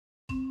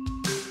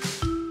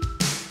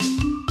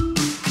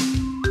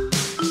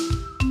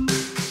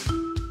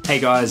Hey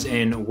guys,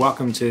 and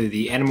welcome to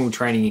the Animal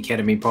Training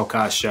Academy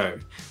podcast show.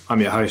 I'm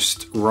your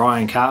host,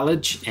 Ryan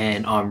Cartledge,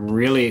 and I'm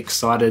really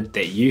excited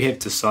that you have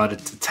decided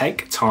to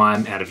take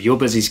time out of your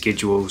busy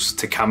schedules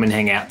to come and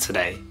hang out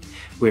today.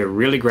 We're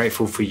really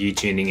grateful for you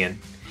tuning in.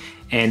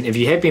 And if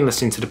you have been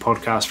listening to the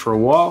podcast for a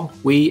while,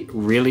 we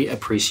really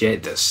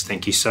appreciate this.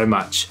 Thank you so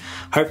much.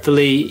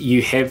 Hopefully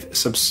you have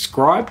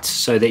subscribed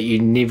so that you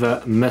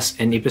never miss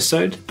an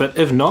episode. But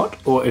if not,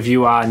 or if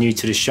you are new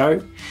to the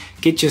show,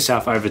 get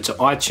yourself over to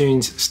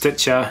iTunes,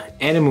 Stitcher,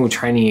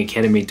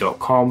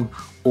 animaltrainingacademy.com,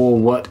 or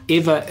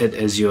whatever it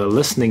is you're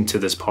listening to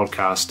this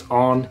podcast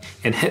on,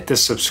 and hit the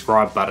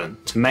subscribe button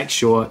to make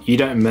sure you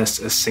don't miss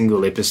a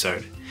single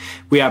episode.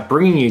 We are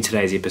bringing you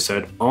today's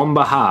episode on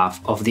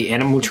behalf of the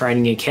Animal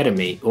Training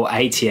Academy, or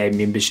ATA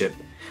membership.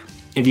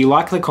 If you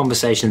like the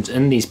conversations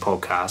in these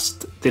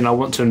podcasts, then I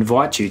want to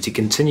invite you to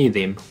continue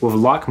them with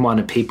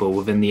like-minded people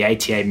within the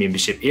ATA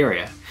membership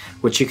area,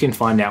 which you can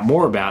find out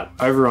more about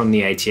over on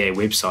the ATA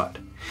website.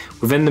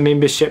 Within the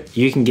membership,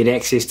 you can get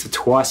access to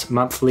twice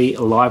monthly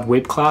live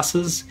web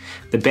classes,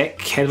 the back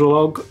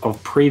catalogue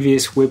of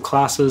previous web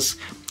classes,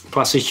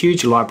 plus a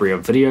huge library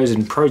of videos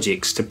and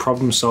projects to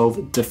problem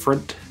solve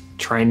different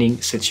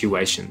training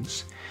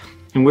situations.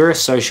 And we're a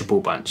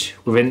sociable bunch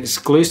with an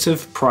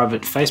exclusive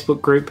private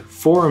Facebook group,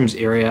 forums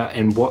area,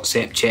 and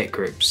WhatsApp chat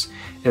groups.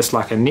 It's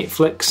like a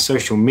Netflix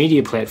social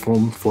media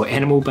platform for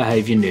animal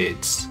behaviour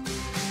nerds.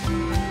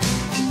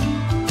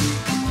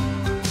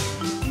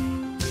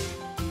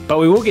 But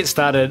we will get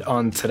started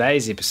on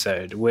today's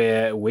episode,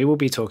 where we will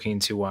be talking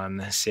to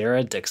one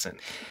Sarah Dixon.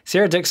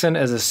 Sarah Dixon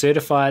is a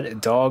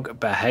certified dog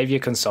behaviour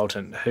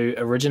consultant who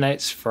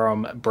originates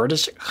from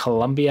British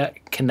Columbia,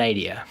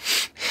 Canada.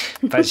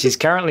 But she's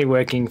currently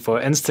working for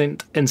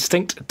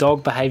Instinct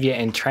Dog Behaviour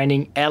and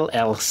Training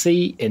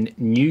LLC in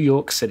New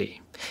York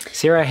City.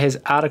 Sarah has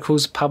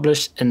articles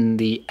published in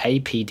the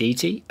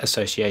APDT,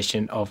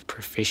 Association of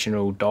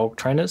Professional Dog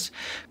Trainers,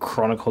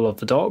 Chronicle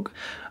of the Dog,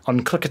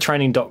 on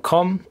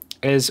clickertraining.com,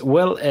 as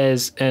well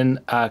as in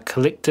a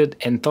collected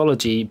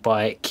anthology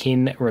by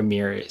Ken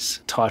Ramirez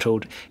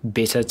titled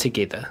Better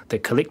Together, The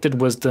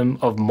Collected Wisdom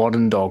of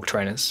Modern Dog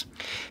Trainers.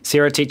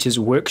 Sarah teaches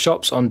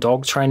workshops on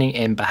dog training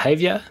and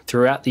behaviour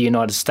throughout the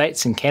United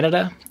States and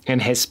Canada,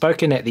 and has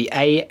spoken at the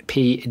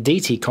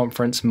APDT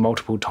conference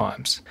multiple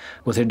times.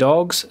 With her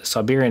dogs,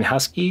 Siberian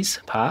Huskies,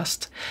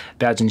 past,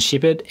 Belgian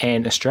Shepherd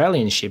and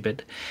Australian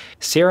Shepherd,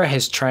 Sarah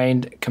has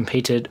trained,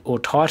 competed or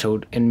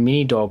titled in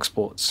many dog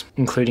sports,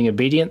 including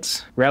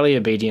obedience, rally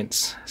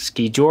obedience,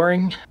 ski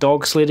joring,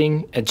 dog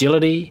sledding,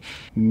 agility,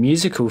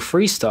 musical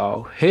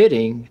freestyle,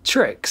 herding,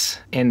 tricks,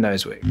 and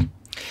nose work.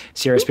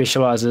 Sarah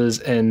specialises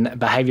in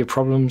behaviour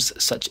problems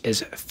such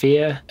as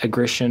fear,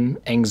 aggression,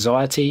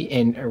 anxiety,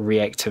 and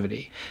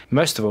reactivity.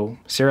 Most of all,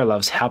 Sarah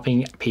loves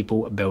helping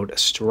people build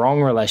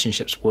strong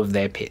relationships with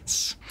their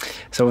pets.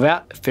 So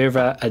without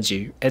further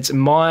ado, it's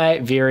my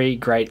very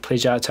great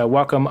pleasure to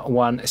welcome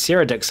one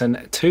Sarah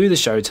Dixon to the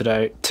show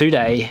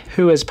today,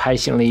 who is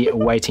patiently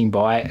waiting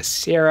by.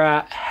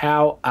 Sarah,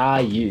 how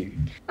are you?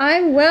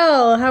 I'm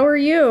well. How are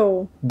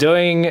you?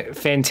 Doing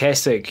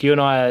fantastic. You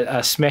and I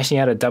are smashing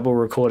out a double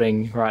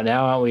recording right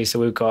now, aren't we? So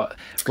we've got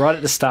right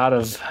at the start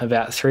of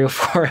about 3 or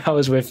 4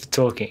 hours worth of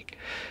talking.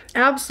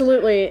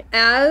 Absolutely.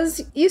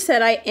 As you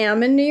said, I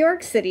am in New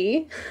York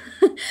City,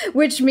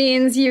 which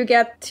means you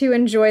get to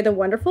enjoy the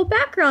wonderful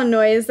background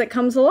noise that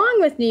comes along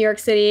with New York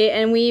City,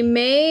 and we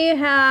may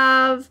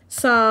have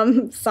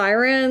some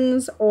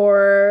sirens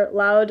or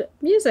loud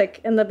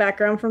music in the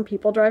background from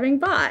people driving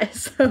by.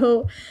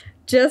 So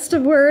just a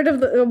word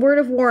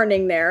of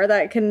warning there.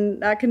 That can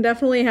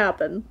definitely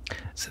happen.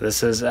 So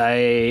this is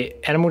a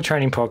animal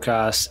training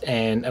podcast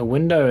and a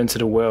window into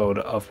the world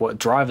of what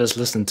drivers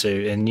listen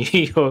to in New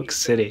York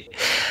City.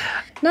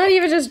 Not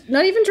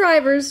even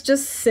drivers,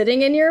 just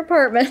sitting in your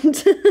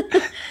apartment.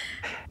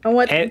 And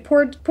what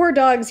poor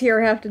dogs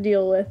here have to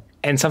deal with.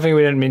 And something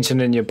we didn't mention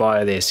in your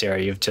bio there,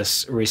 Sarah, you've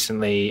just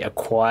recently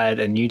acquired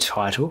a new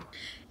title.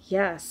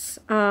 Yes.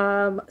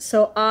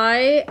 So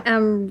I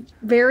am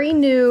very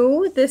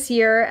new this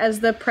year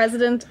as the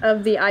president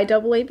of the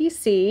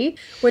IAABC,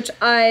 which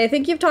I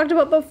think you've talked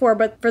about before,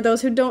 but for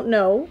those who don't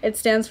know, it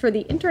stands for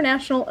the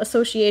International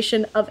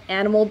Association of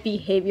Animal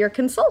Behavior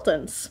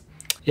Consultants.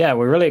 Yeah,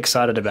 we're really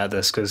excited about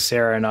this because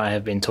Sarah and I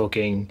have been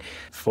talking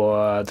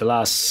for the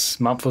last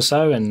month or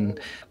so, and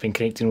I've been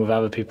connecting with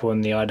other people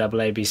in the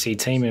IAABC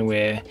team, and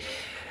we're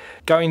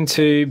going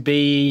to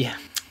be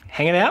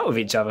hanging out with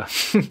each other.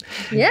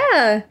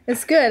 Yeah,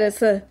 it's good. It's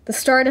the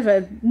start of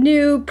a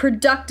new,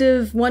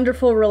 productive,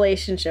 wonderful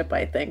relationship,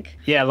 I think.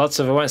 Yeah, I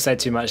won't say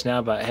too much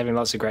now, but having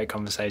lots of great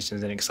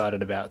conversations and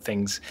excited about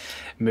things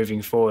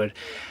moving forward.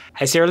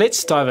 Hey, Sarah,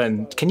 let's dive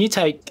in. Can you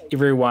take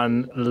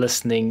everyone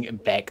listening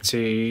back to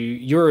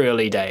your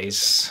early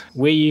days,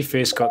 where you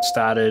first got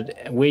started,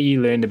 where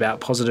you learned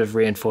about positive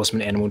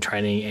reinforcement animal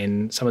training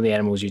and some of the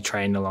animals you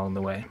trained along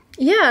the way?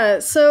 Yeah,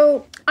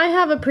 so I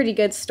have a pretty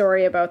good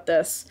story about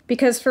this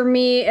because for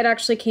me, it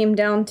actually came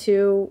down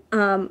to,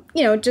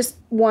 just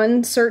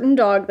one certain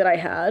dog that I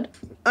had.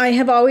 I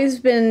have always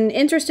been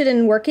interested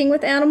in working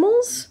with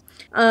animals.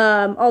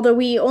 Although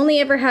we only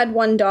ever had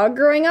one dog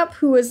growing up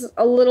who was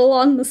a little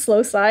on the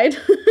slow side.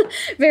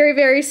 Very,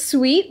 very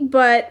sweet,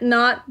 but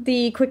not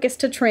the quickest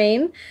to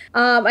train.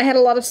 I had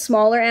a lot of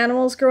smaller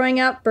animals growing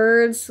up,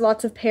 birds,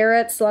 lots of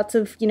parrots, lots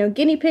of,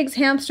 guinea pigs,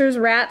 hamsters,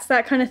 rats,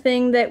 that kind of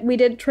thing that we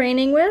did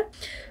training with.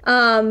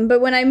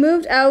 But when I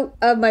moved out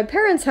of my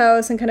parents'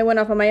 house and kind of went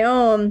off on my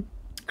own,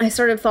 I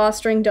started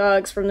fostering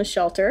dogs from the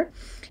shelter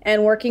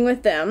and working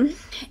with them.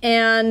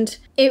 And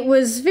it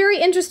was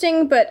very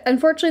interesting, but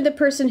unfortunately the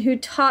person who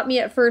taught me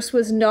at first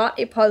was not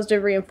a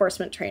positive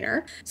reinforcement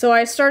trainer. So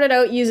I started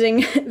out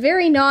using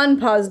very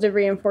non-positive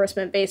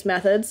reinforcement-based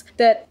methods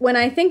that when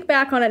I think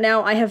back on it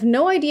now, I have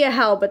no idea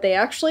how, but they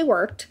actually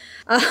worked.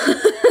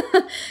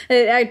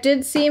 I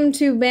did seem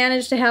to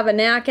manage to have a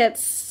knack at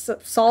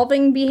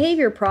solving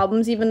behavior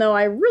problems, even though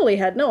I really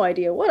had no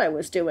idea what I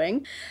was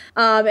doing.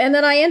 And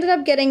then I ended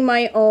up getting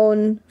my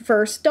own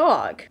first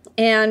dog.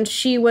 And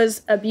she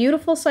was a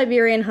beautiful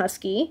Siberian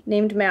Husky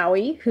named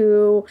Maui,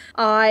 who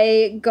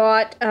I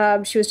got,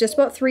 she was just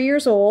about 3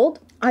 years old.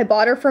 I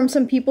bought her from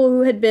some people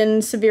who had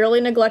been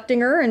severely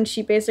neglecting her, and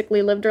she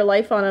basically lived her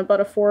life on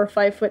about a 4 or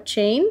 5 foot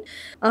chain.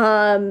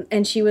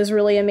 And she was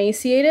really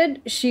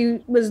emaciated. She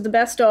was the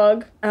best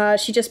dog.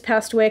 She just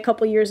passed away a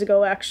couple years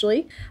ago,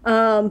 actually.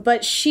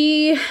 But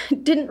she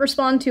didn't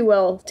respond too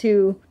well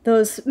to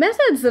those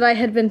methods that I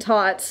had been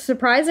taught.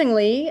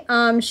 Surprisingly,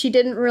 she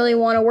didn't really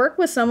want to work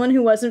with someone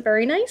who wasn't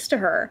very nice to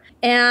her.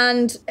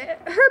 And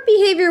her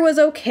behavior was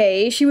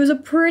okay. She was a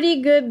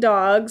pretty good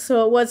dog,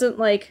 so it wasn't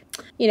like,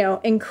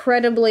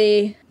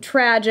 incredibly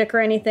tragic or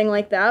anything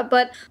like that.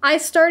 But I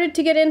started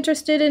to get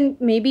interested in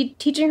maybe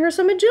teaching her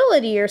some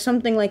agility or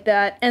something like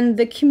that. And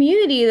the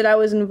community that I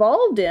was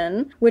involved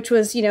in, which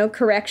was,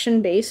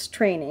 correction-based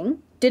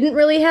training, didn't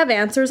really have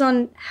answers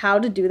on how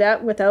to do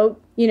that without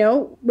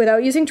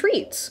using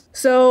treats.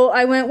 So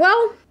I went,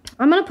 well,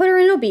 I'm going to put her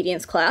in an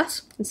obedience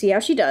class and see how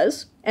she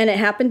does. And it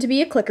happened to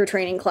be a clicker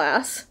training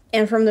class.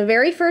 And from the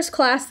very first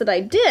class that I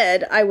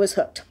did, I was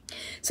hooked.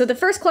 So the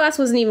first class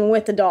wasn't even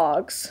with the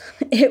dogs.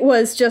 It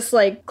was just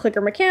like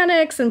clicker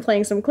mechanics and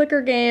playing some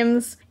clicker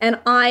games. And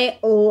I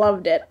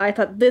loved it. I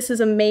thought, this is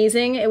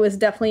amazing. It was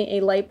definitely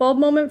a light bulb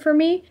moment for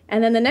me.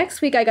 And then the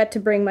next week I got to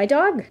bring my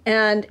dog.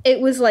 And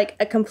it was like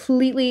a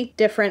completely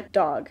different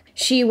dog.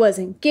 She was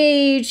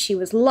engaged. She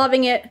was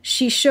loving it.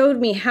 She showed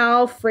me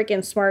how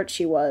freaking smart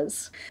she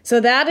was. So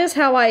that is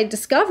how I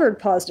discovered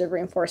positive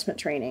reinforcement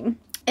training.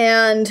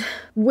 And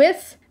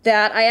with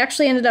that, I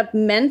actually ended up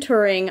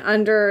mentoring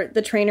under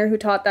the trainer who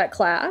taught that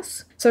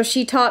class. So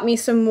she taught me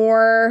some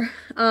more.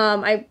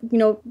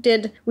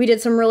 We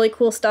did some really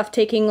cool stuff,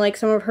 taking like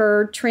some of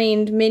her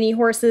trained mini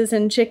horses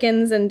and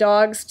chickens and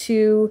dogs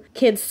to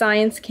kids'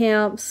 science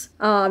camps.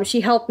 She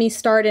helped me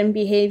start in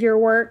behavior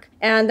work.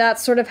 And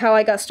that's sort of how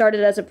I got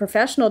started as a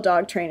professional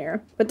dog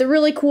trainer. But the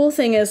really cool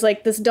thing is,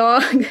 like, this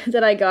dog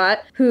that I got,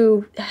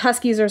 who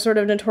Huskies are sort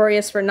of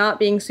notorious for not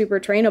being super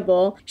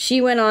trainable,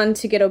 she went on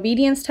to get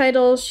obedience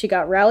titles. She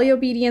got rally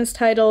obedience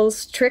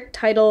titles, trick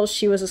titles.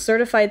 She was a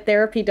certified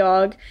therapy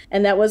dog.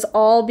 And that was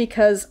all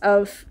because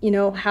of,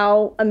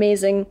 how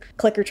amazing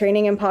clicker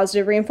training and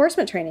positive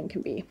reinforcement training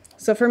can be.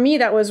 So for me,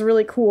 that was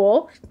really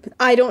cool.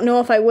 I don't know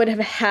if I would have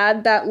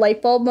had that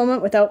light bulb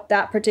moment without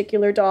that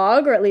particular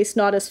dog, or at least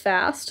not as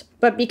fast.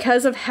 But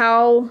because of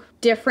how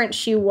different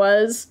she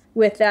was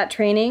with that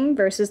training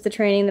versus the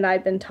training that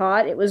I'd been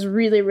taught, it was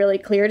really, really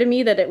clear to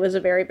me that it was a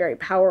very, very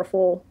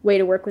powerful way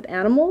to work with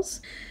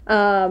animals.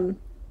 And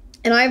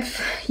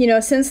I've,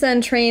 since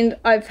then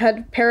I've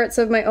had parrots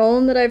of my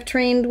own that I've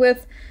trained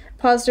with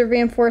positive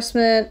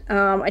reinforcement.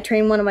 I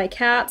trained one of my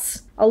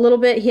cats a little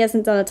bit. He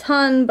hasn't done a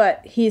ton,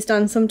 but he's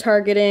done some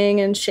targeting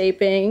and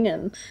shaping.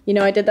 And,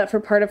 I did that for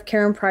part of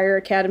Karen Pryor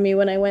Academy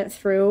when I went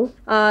through.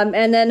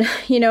 And then,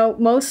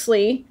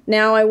 mostly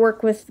now I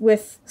work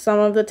with some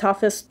of the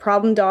toughest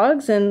problem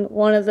dogs and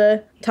one of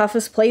the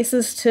toughest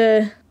places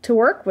to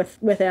work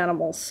with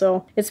animals.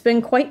 So it's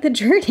been quite the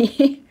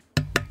journey.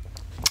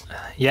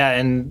 Yeah,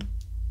 and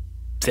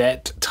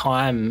that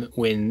time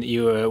when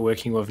you were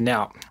working with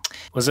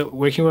was it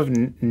working with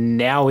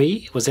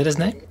Naui? Was that his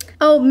name?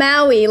 Oh,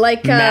 Maui,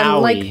 like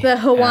Maui. Like the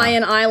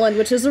Hawaiian island,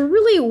 which is a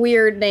really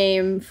weird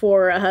name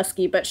for a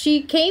husky. But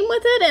she came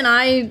with it, and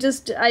I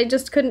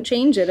just couldn't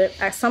change it.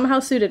 It somehow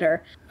suited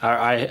her.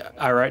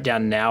 I wrote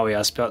down Naui.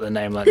 I spelt the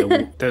name like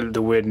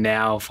the word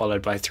now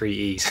followed by 3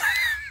 E's.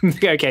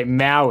 Okay,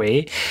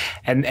 Maui.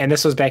 And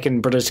this was back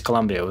in British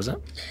Columbia, was it?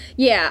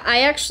 Yeah,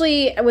 I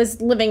actually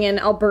was living in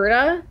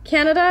Alberta,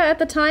 Canada at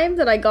the time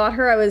that I got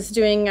her. I was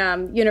doing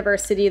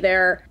university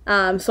there.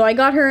 So I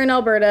got her in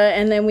Alberta,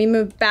 and then we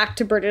moved back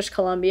to British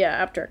Columbia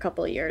after a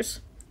couple of years.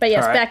 But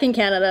yes, right. Back in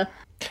Canada.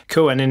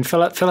 Cool. And then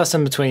fill us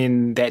in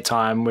between that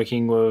time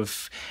working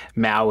with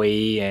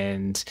Maui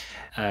and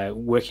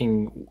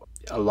working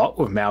a lot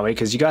with Maui,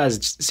 because you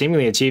guys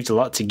seemingly achieved a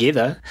lot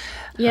together.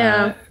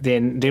 Yeah.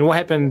 Then what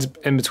happened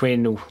in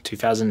between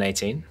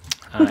 2018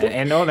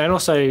 And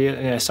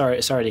also,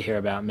 sorry to hear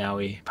about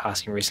Maui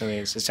passing recently.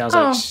 It sounds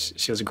like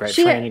she was a great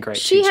friend, a great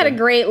teacher. She had a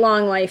great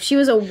long life. She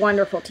was a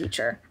wonderful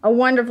teacher.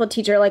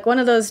 Like one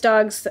of those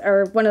dogs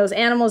or one of those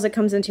animals that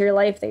comes into your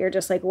life that you're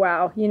just like,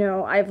 wow,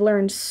 I've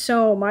learned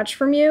so much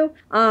from you.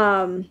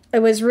 It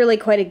was really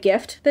quite a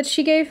gift that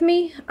she gave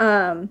me.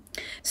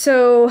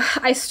 So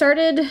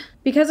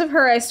because of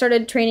her, I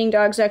started training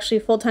dogs actually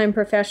full-time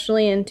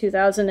professionally in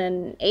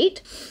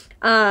 2008.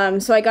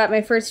 So I got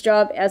my first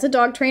job as a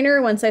dog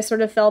trainer once I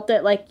sort of felt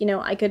that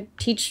I could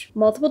teach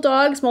multiple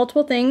dogs,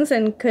 multiple things,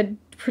 and could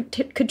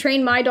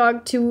train my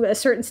dog to a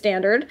certain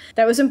standard.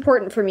 That was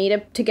important for me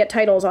to get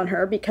titles on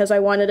her because I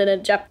wanted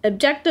an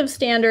objective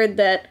standard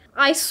that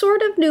I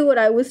sort of knew what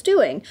I was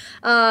doing.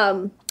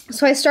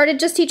 So I started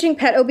just teaching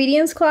pet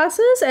obedience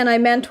classes, and I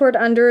mentored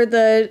under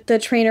the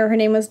trainer. Her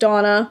name was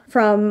Donna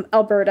from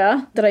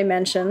Alberta that I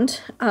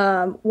mentioned.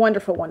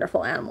 Wonderful,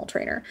 wonderful animal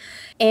trainer.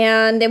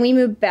 And then we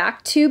moved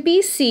back to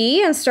BC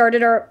and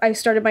I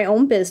started my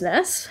own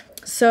business.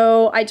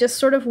 So I just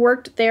sort of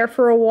worked there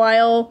for a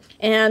while,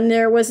 and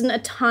there wasn't a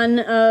ton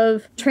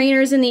of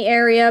trainers in the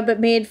area, but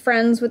made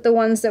friends with the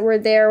ones that were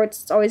there, which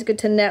is always good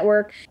to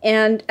network.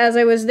 And as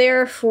I was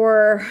there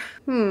for,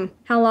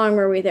 how long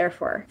were we there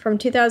for? From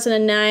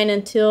 2009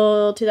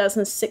 until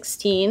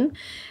 2016.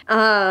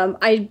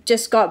 I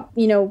just got,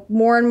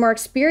 more and more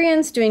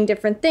experience doing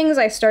different things.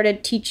 I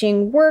started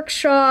teaching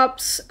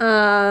workshops,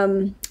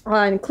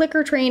 on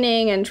clicker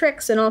training and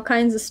tricks and all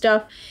kinds of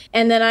stuff.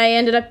 And then I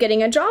ended up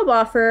getting a job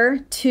offer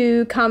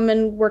to come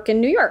and work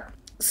in New York.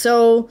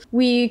 So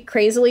we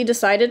crazily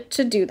decided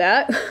to do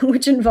that,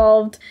 which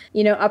involved,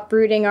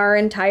 uprooting our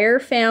entire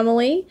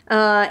family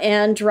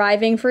and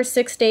driving for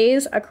 6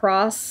 days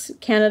across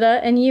Canada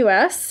and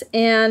US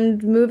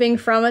and moving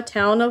from a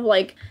town of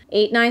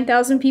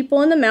 9,000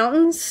 people in the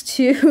mountains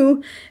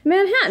to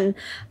Manhattan.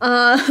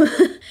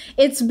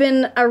 It's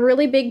been a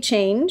really big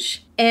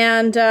change.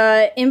 And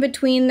in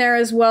between there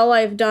as well,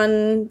 I've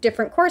done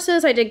different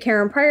courses. I did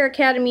Karen Pryor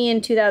Academy in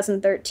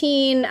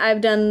 2013.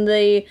 I've done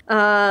the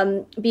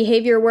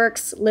Behavior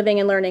Works Living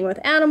and Learning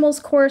with Animals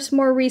course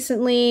more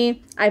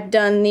recently. I've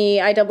done the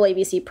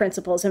IAABC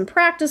Principles and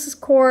Practices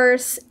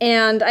course.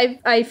 And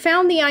I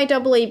found the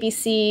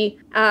IAABC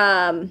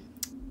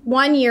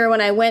one year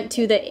when I went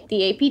to the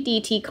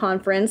APDT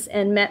conference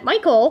and met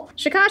Michael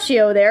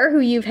Shikashio there, who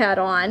you've had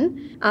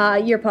on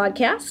your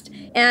podcast.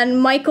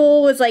 And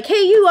Michael was like,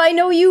 hey, I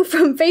know you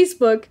from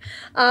Facebook.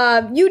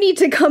 You need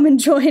to come and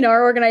join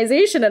our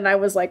organization. And I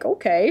was like,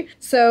 okay.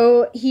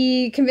 So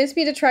he convinced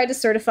me to try to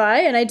certify,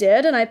 and I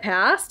did, and I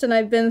passed. And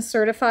I've been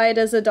certified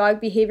as a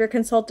dog behavior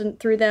consultant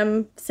through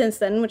them since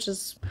then, which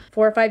is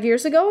 4 or 5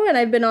 years ago. And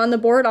I've been on the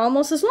board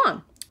almost as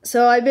long.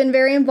 So I've been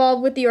very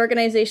involved with the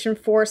organization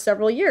for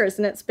several years,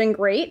 and it's been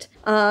great.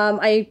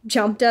 I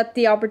jumped at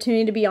the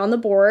opportunity to be on the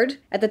board.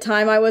 At the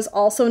time, I was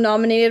also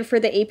nominated for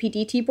the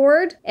APDT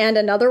board and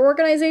another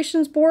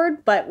organization's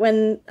board. But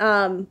when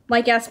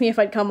Mike asked me if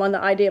I'd come on the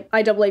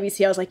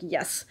IAABC, I was like,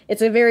 yes,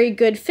 it's a very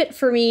good fit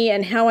for me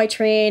and how I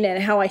train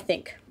and how I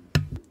think.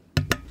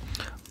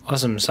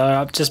 Awesome. So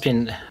I've just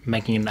been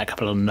making a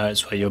couple of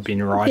notes while you've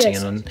been writing,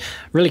 yes. And I'm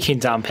really keen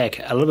to unpack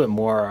a little bit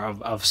more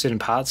of certain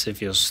parts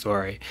of your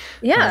story.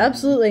 Yeah,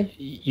 absolutely.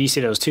 You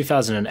said it was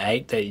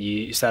 2008 that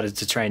you started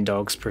to train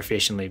dogs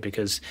professionally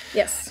because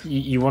yes,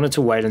 you wanted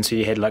to wait until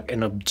you had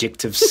an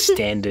objective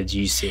standard,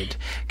 you said.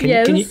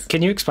 Yes.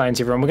 Can you explain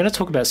to everyone? We're going to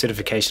talk about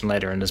certification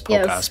later in this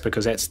podcast, yes,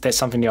 because that's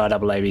something the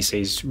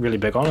IAABC is really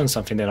big on and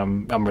something that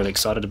I'm really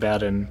excited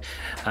about and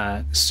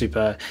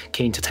super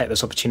keen to take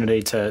this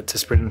opportunity to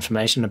spread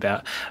information about.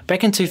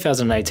 Back in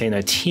 2018, though,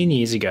 10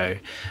 years ago,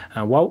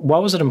 why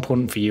was it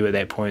important for you at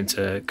that point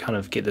to kind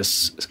of get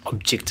this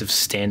objective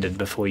standard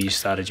before you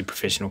started your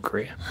professional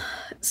career?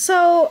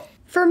 So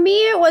for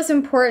me, it was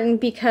important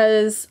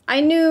because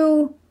I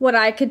knew what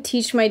I could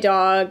teach my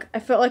dog. I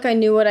felt like I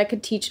knew what I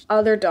could teach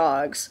other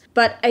dogs.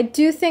 But I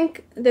do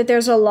think that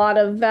there's a lot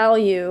of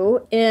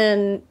value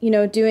in,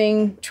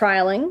 doing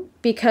trialing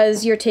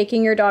because you're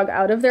taking your dog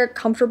out of their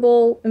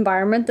comfortable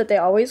environment that they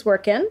always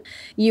work in.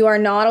 You are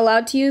not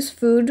allowed to use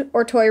food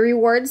or toy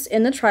rewards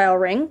in the trial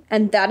ring.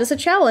 And that is a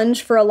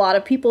challenge for a lot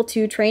of people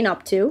to train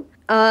up to.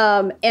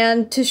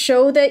 And to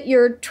show that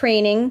your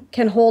training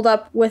can hold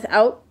up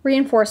without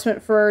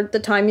reinforcement for the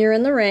time you're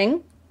in the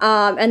ring,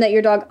 and that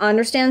your dog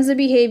understands the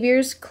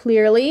behaviors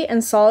clearly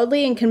and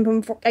solidly and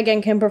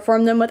can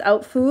perform them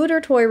without food or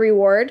toy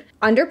reward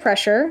under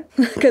pressure,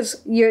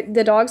 because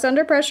the dog's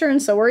under pressure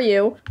and so are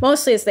you.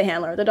 Mostly it's the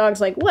handler. The dog's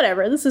like,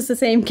 whatever, this is the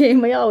same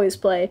game we always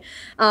play.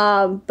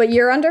 But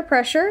you're under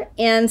pressure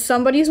and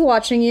somebody's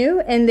watching you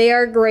and they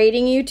are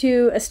grading you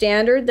to a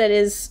standard that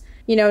is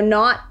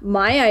not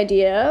my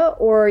idea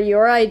or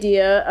your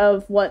idea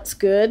of what's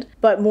good,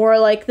 but more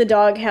like the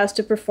dog has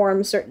to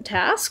perform certain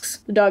tasks.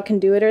 The dog can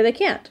do it or they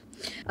can't.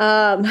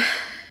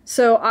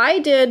 So I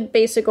did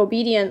basic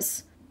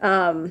obedience.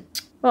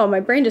 My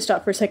brain just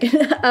stopped for a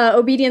second.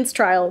 Obedience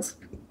trials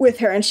with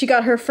her, and she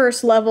got her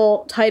first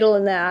level title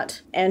in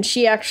that, and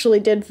she actually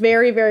did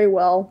very, very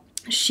well.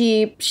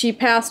 She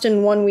passed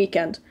in one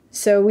weekend.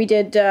 So we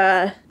did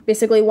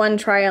basically one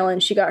trial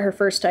and she got her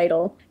first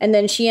title. And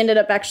then she ended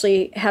up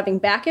actually having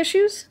back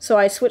issues. So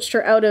I switched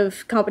her out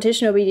of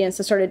competition obedience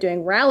and started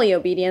doing rally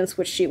obedience,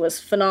 which she was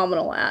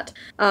phenomenal at.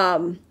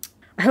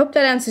 I hope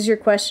that answers your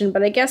question,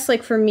 but I guess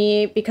like for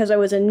me, because I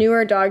was a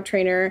newer dog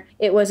trainer,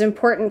 it was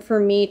important for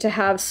me to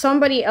have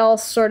somebody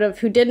else sort of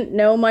who didn't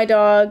know my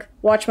dog,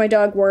 watch my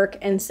dog work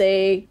and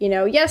say, you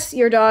know, yes,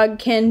 your dog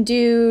can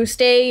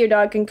stay, your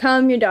dog can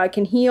come, your dog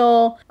can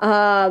heel,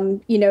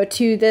 you know,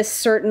 to this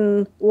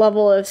certain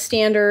level of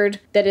standard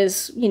that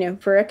is, you know,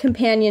 for a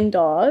companion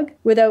dog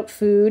without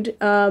food,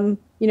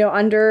 you know,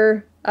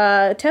 under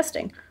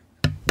testing.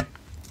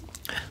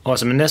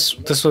 Awesome. And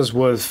this was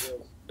with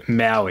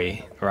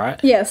Maui, right?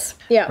 Yes.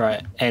 Yeah.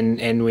 Right.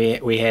 And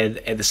we had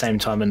at the same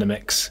time in the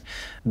mix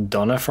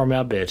Donna from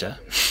Alberta,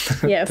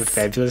 yes, the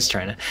fabulous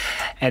trainer.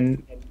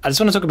 And I just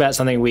want to talk about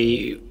something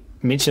we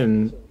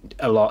mentioned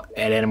a lot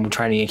at Animal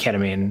Training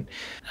Academy, and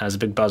it's a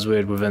big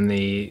buzzword within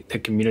the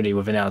community,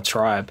 within our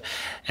tribe,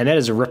 and that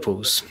is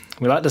ripples.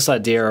 We like this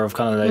idea of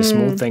kind of those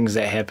small things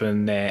that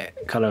happen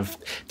that kind of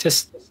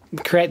just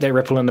create that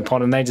ripple in the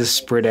pond and they just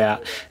spread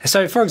out.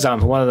 So, for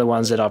example, one of the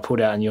ones that I pulled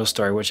out in your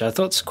story, which I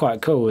thought's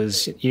quite cool,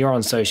 is you're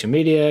on social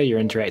media, you're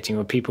interacting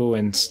with people,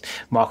 and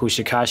Michael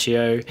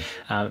Shikashio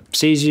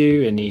sees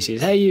you and he says,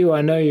 hey,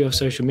 I know you have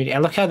social media.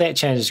 And look how that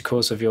changes the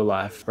course of your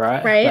life,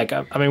 right? Right. Like,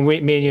 I mean, me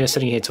and you are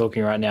sitting here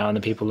talking right now, and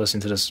the people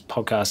listening to this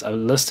podcast are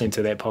listening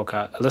to this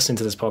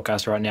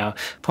podcast right now,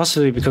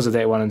 possibly because of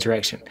that one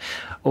interaction.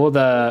 Or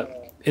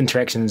the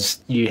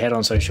interactions you had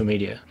on social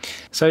media.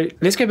 So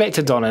let's go back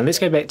to Donna and let's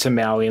go back to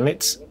Maui, and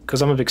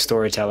because I'm a big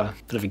storyteller,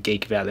 bit of a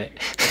geek about that.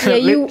 Yeah,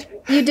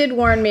 you did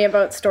warn me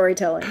about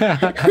storytelling.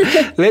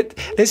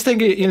 Let's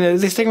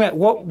think about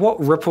what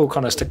ripple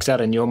kind of sticks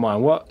out in your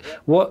mind.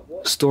 What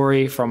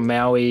story from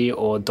Maui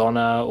or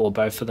Donna or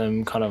both of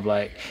them kind of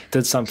like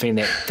did something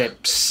that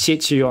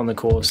sets you on the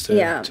course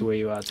to where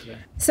you are today?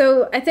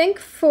 So I think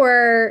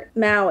for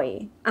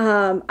Maui,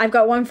 I've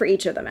got one for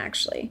each of them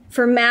actually.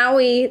 For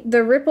Maui,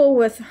 the ripple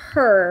with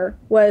her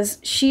was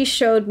she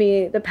showed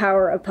me the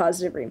power of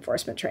positive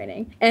reinforcement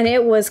training. And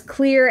it was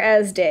clear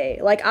as day.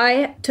 Like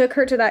I took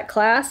her to that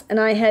class and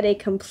I had a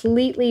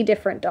completely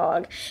different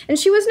dog. And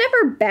she was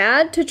never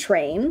bad to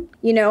train.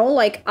 You know,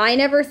 like I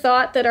never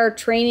thought that our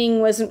training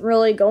wasn't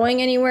really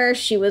going anywhere.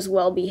 She was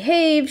well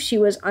behaved. She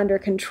was under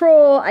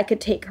control. I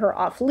could take her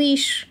off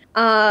leash.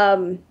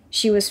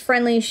 She was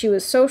friendly, she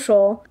was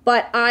social,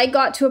 but I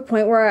got to a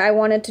point where I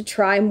wanted to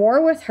try more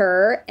with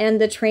her,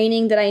 and the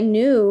training that I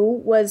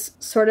knew was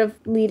sort of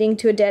leading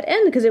to a dead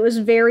end because it was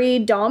very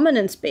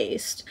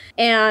dominance-based.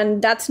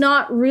 And that's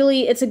not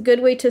really, it's a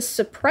good way to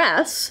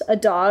suppress a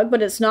dog,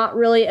 but it's not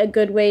really a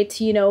good way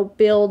to, you know,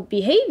 build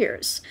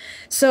behaviors.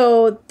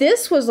 So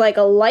this was like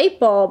a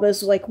light bulb. It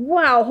was like,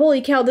 wow,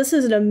 holy cow, this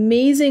is an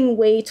amazing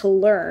way to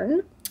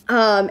learn.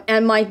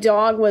 And my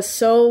dog was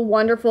so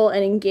wonderful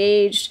and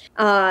engaged,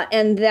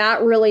 and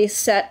that really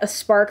set a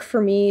spark for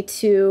me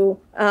to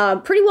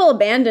pretty well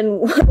abandon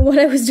what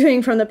I was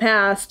doing from the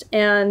past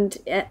and,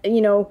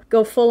 you know,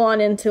 go full on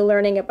into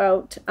learning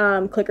about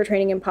clicker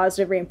training and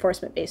positive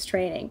reinforcement-based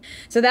training.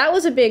 So that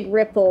was a big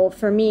ripple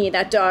for me,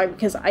 that dog,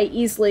 because I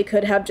easily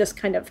could have just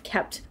kind of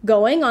kept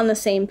going on the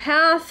same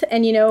path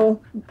and, you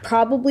know,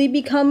 probably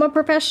become a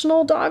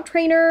professional dog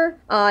trainer.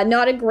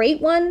 Not a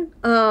great one,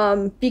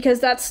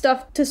 because that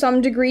stuff to some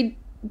degree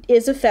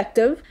is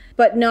effective,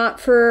 but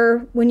not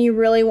for when you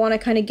really want to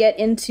kind of get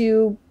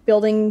into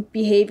building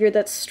behavior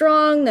that's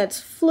strong, that's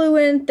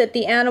fluent, that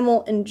the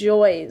animal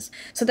enjoys.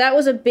 So that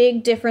was a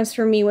big difference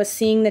for me, was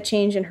seeing the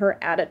change in her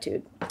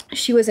attitude.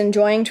 She was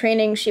enjoying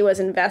training, she was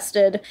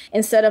invested.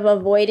 Instead of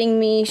avoiding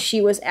me,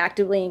 she was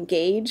actively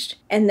engaged,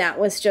 and that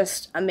was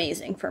just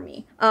amazing for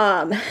me.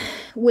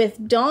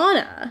 With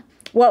Donna,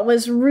 what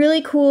was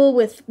really cool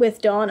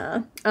with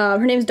Donna,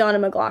 her name's Donna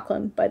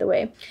McLaughlin, by the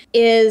way,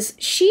 is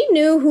she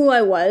knew who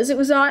I was. It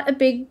was not a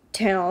big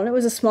town. It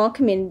was a small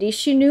community.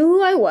 She knew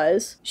who I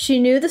was. She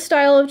knew the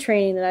style of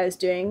training that I was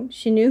doing.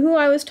 She knew who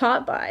I was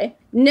taught by.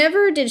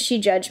 Never did she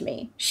judge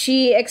me.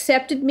 She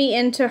accepted me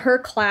into her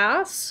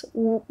class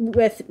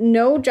with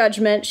no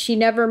judgment. She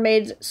never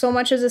made so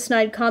much as a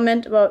snide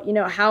comment about, you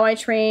know, how I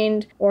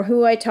trained or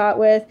who I taught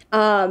with.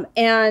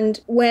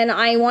 And when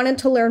I wanted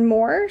to learn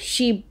more,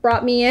 she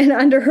brought me in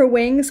under her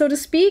wing, so to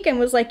speak, and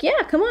was like,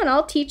 yeah, come on,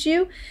 I'll teach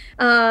you.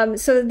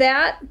 So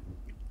that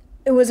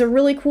it was a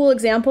really cool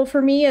example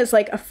for me as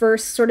like a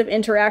first sort of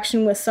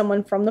interaction with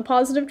someone from the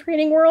positive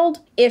training world.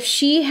 If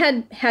she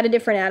had had a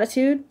different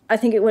attitude, I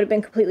think it would have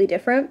been completely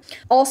different.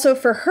 Also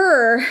for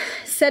her,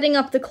 setting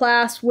up the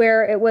class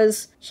where it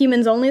was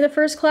humans only the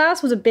first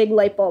class was a big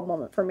light bulb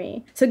moment for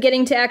me. So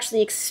getting to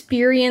actually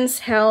experience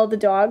how the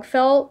dog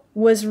felt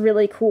was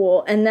really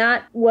cool. And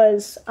that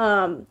was,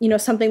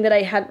 something that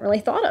I hadn't really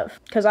thought of,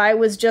 because I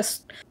was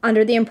just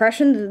under the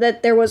impression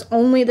that there was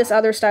only this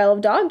other style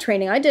of dog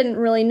training. I didn't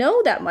really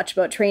know that much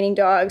about training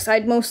dogs.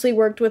 I'd mostly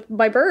worked with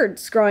my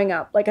birds growing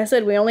up. Like I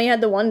said, we only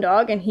had the one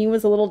dog and he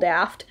was a little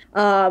daft.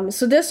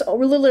 So this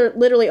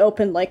literally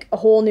opened like a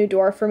whole new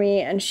door for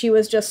me. And she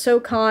was just so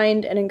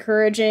kind and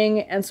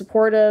encouraging and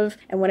supportive.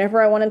 And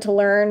whenever I wanted to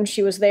learn,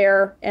 she was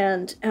there.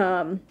 And,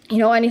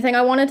 anything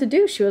I wanted to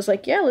do, she was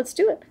like, yeah, let's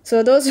do it.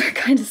 So those are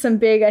kind of some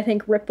big, I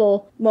think,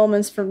 ripple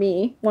moments for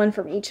me, one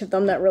from each of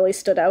them that really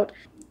stood out.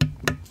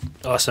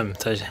 Awesome.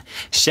 So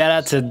shout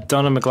out to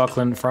Donna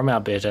McLaughlin from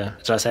Alberta.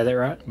 Did I say that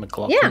right?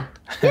 McLaughlin?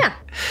 Yeah.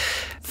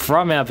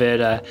 From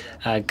Alberta.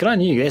 Good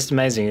on you. That's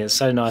amazing. It's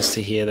so nice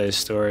to hear those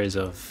stories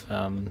of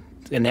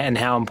and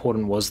how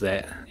important was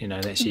that,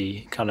 that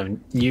she kind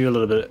of knew a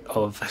little bit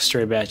of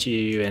history about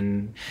you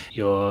and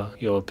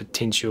your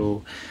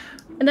potential.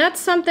 And that's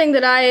something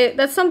that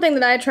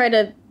I try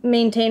to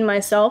maintain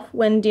myself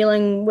when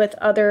dealing with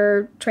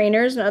other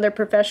trainers and other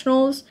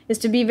professionals, is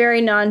to be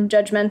very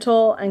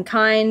non-judgmental and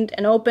kind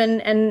and open,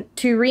 and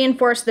to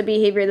reinforce the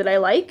behavior that I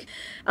like.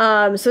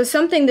 So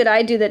something that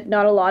I do that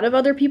not a lot of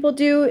other people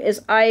do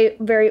is I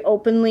very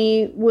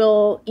openly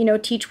will,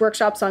 teach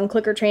workshops on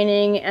clicker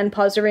training and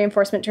positive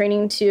reinforcement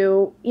training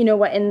to,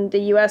 what in the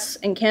US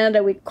and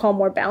Canada we call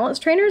more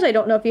balanced trainers. I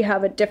don't know if you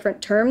have a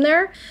different term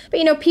there,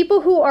 but,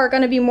 people who are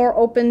going to be more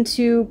open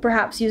to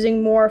perhaps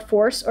using more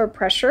force or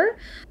pressure,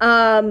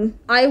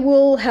 I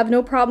will have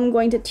no problem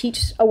going to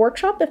teach a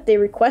workshop if they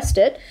request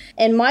it.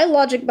 And my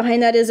logic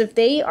behind that is, if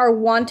they are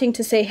wanting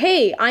to say,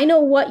 hey, I know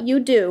what you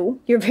do,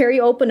 you're very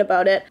open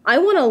about it, I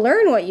want to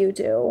learn what you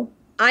do,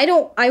 I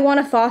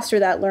want to foster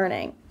that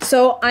learning.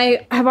 So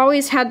I have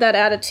always had that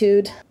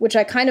attitude, which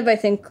I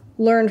think,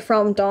 learned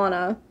from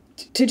Donna,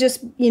 to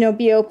just,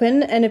 be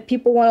open. And if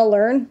people want to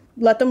learn,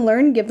 let them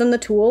learn, give them the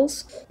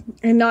tools,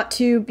 and not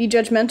to be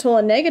judgmental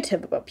and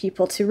negative about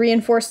people, to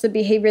reinforce the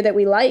behavior that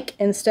we like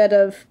instead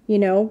of,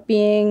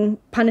 being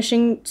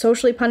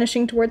socially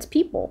punishing towards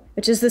people,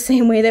 which is the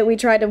same way that we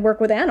try to work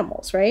with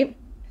animals, right?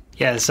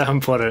 Yeah, it's so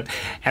important.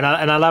 And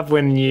I love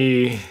when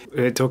you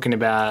were talking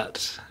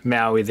about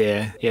Maui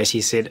there. Yeah,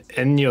 she said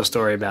in your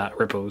story about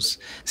ripples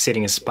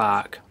setting a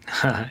spark.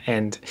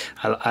 And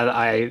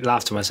I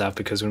laughed to myself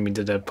because when we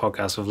did a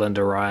podcast with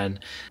Linda Ryan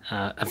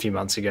a few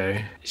months ago,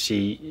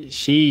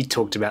 she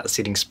talked about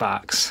setting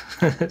sparks.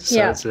 So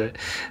yeah.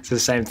 It's the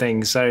same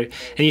thing. So,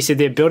 and you said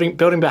they're building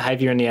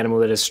behavior in the animal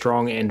that is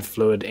strong and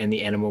fluid and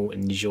the animal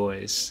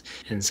enjoys.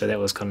 And so that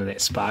was kind of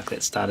that spark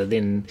that started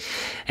then.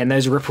 And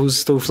those ripples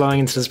still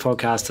flowing into this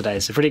podcast today.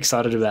 So pretty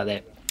excited about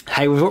that.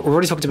 Hey, we've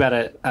already talked about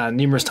it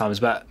numerous times,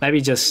 but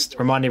maybe just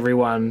remind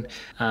everyone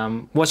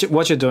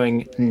what you're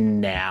doing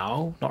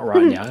now, not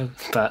right now,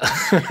 but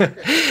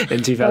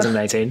in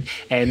 2018,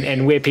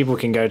 and where people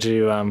can go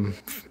to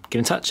get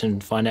in touch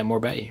and find out more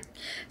about you.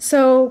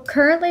 So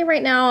currently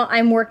right now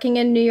I'm working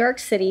in New York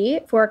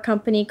City for a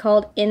company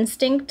called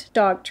Instinct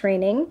Dog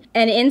Training.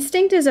 And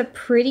Instinct is a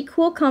pretty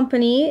cool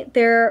company.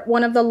 They're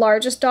one of the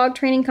largest dog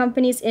training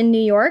companies in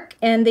New York,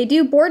 and they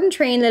do board and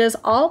train that is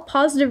all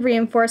positive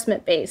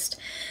reinforcement based.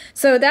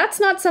 So that's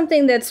not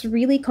something that's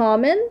really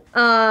common,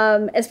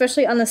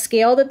 especially on the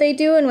scale that they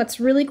do. And what's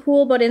really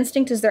cool about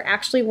Instinct is they're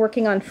actually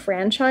working on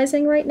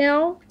franchising right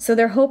now. So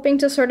they're hoping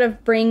to sort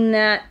of bring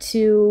that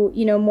to,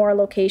 more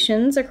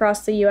locations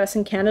across the US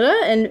and Canada,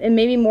 and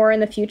maybe more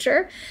in the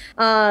future,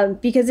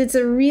 because it's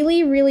a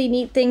really, really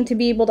neat thing to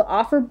be able to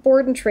offer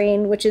board and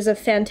train, which is a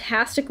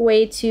fantastic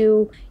way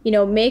to,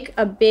 make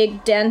a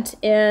big dent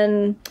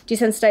in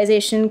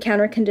desensitization,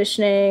 counter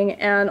conditioning,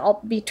 and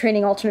be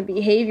training alternate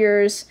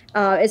behaviors.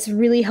 It's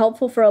really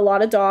helpful for a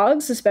lot of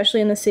dogs, especially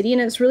in the city,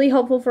 and it's really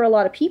helpful for a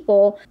lot of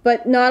people,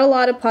 but not a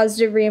lot of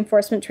positive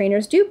reinforcement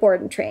trainers do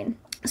board and train.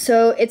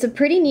 So it's a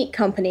pretty neat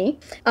company.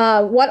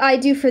 What I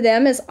do for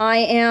them is I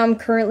am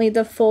currently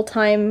the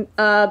full-time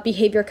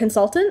behavior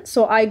consultant.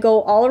 So I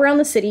go all around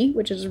the city,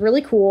 which is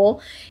really cool.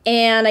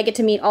 And I get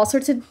to meet all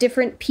sorts of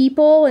different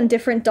people and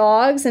different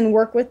dogs and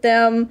work with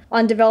them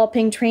on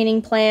developing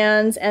training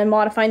plans and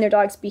modifying their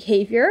dog's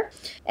behavior.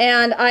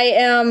 And I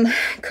am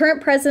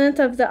current president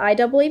of the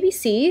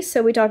IAABC.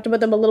 So we talked about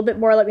them a little bit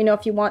more. Let me know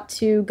if you want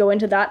to go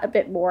into that a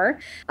bit more.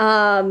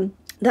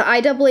 The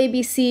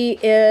IAABC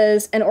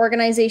is an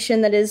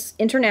organization that is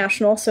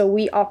international, so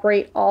we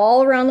operate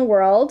all around the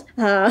world,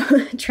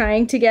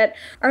 trying to get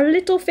our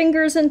little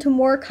fingers into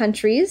more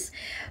countries.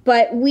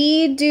 But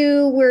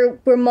we're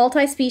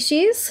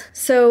multi-species,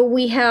 so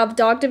we have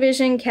dog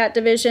division, cat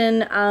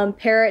division,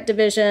 parrot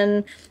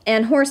division,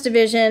 and horse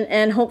division,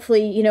 and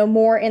hopefully,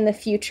 more in the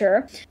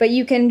future. But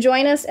you can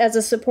join us as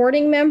a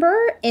supporting member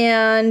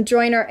and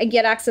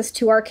get access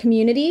to our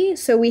community.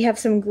 So we have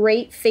some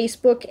great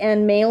Facebook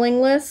and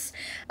mailing lists,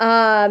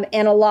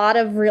 and a lot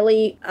of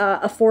really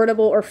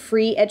affordable or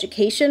free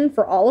education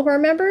for all of our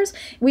members.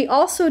 We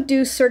also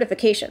do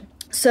certification.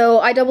 So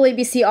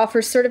IAABC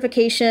offers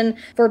certification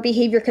for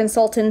behavior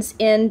consultants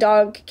in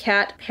dog,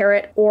 cat,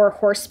 parrot, or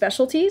horse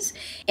specialties.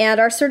 And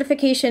our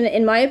certification,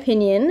 in my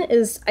opinion,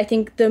 is, I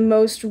think, the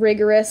most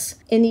rigorous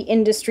in the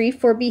industry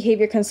for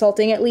behavior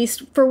consulting, at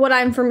least for what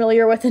I'm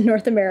familiar with in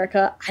North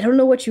America. I don't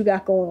know what you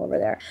got going over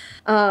there.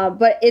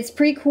 But it's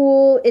pretty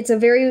cool.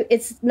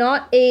 It's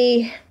not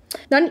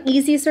an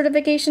easy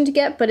certification to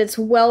get, but it's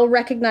well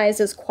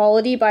recognized as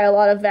quality by a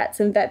lot of vets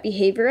and vet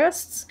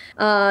behaviorists.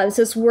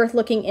 So it's worth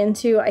looking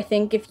into, I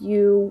think, if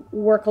you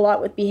work a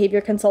lot with behavior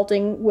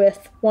consulting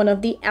with one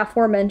of the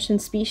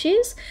aforementioned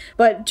species.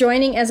 But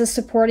joining as a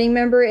supporting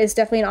member is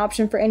definitely an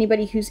option for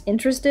anybody who's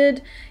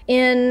interested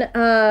in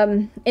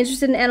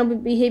animal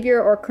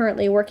behavior or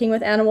currently working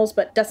with animals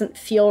but doesn't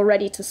feel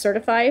ready to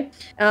certify.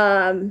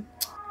 One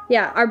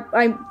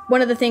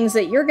of the things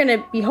that you're going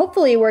to be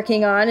hopefully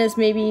working on is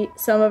maybe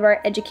some of our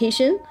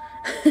education.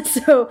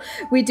 So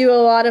we do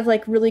a lot of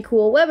like really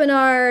cool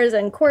webinars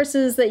and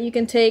courses that you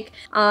can take.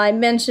 I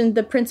mentioned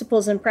the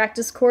Principles and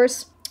Practice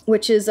course,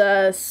 which is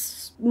a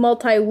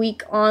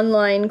multi-week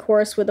online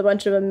course with a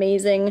bunch of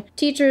amazing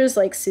teachers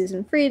like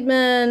Susan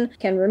Friedman,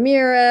 Ken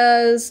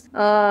Ramirez,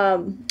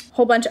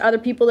 whole bunch of other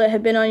people that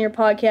have been on your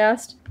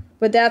podcast.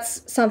 But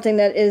that's something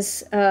that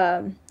is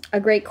a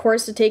great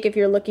course to take if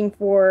you're looking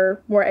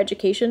for more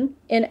education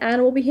in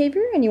animal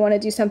behavior and you want to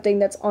do something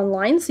that's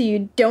online so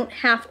you don't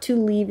have to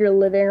leave your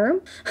living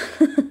room.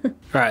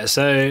 Right,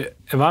 so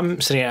if I'm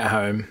sitting at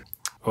home,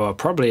 or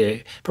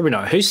probably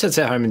not. Who sits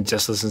at home and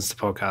just listens to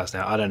podcasts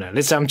now? I don't know.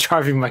 Let's say I'm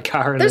driving my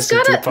car and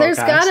listening to a podcast. There's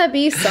gotta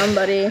be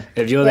somebody.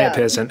 If you're that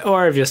person,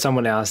 or if you're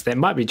someone else that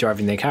might be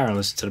driving their car and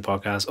listening to the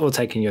podcast, or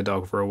taking your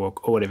dog for a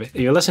walk, or whatever. If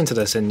you're listening to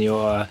this and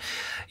you're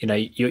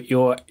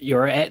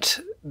at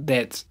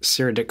that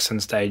Sarah Dixon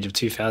stage of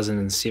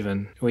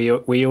 2007, where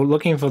you're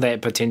looking for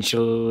that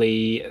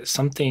potentially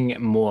something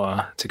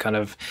more to kind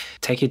of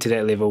take you to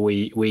that level where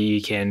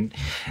you can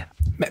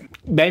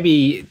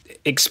maybe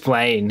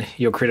explain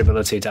your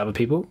credibility to other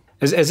people.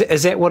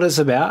 Is that what it's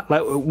about?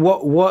 Like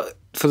what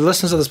for the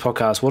listeners of this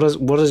podcast,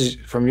 what is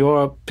from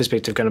your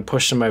perspective going to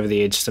push them over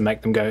the edge to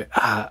make them go,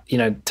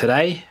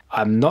 today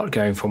I'm not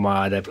going for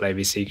my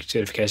IAABC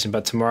certification,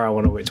 but tomorrow I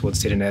want to work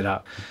towards setting that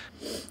up?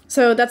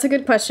 So that's a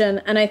good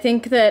question. And I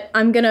think that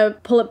I'm going to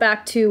pull it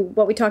back to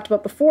what we talked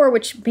about before,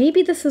 which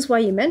maybe this is why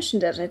you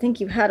mentioned it. I think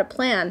you had a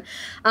plan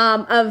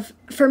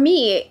for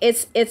me,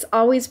 it's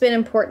always been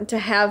important to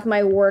have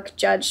my work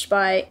judged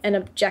by an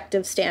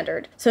objective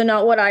standard. So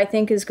not what I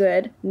think is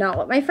good, not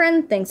what my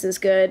friend thinks is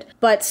good,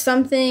 but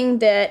something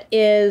that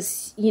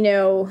is,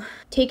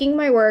 taking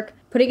my work,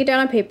 putting it down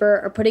on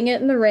paper or putting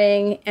it in the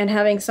ring and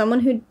having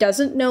someone who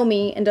doesn't know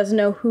me and doesn't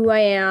know who I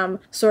am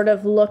sort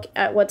of look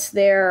at what's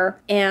there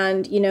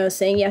and,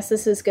 saying, yes,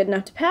 this is good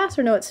enough to pass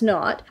or no, it's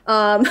not.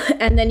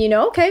 And then,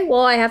 okay,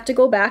 well, I have to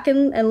go back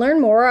and learn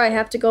more. I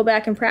have to go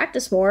back and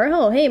practice more.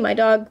 Oh, hey, my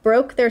dog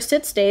broke their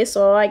sit stay,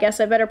 so I guess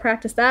I better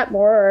practice that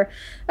more. Or,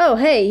 oh,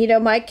 hey,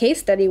 my case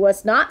study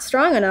was not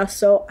strong enough,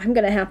 so I'm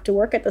going to have to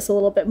work at this a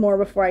little bit more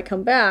before I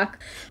come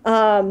back.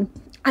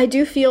 I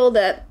do feel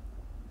that,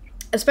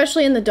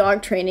 especially in the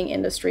dog training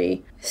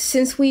industry,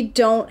 since we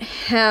don't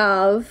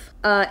have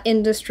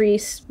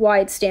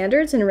industry-wide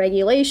standards and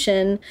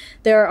regulation,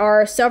 there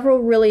are several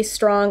really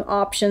strong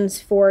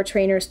options for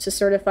trainers to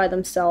certify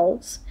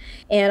themselves.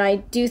 And I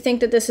do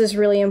think that this is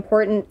really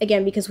important,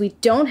 again, because we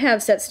don't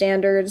have set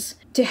standards,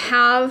 to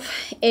have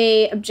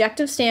a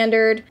objective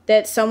standard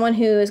that someone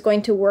who is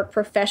going to work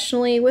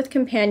professionally with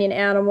companion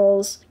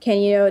animals can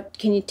you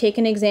take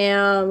an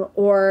exam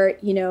or,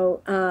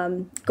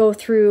 go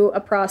through a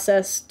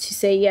process to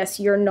say, yes,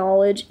 your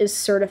knowledge is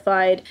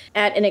certified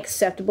at an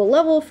acceptable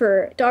level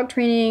for dog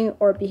training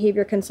or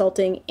behavior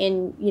consulting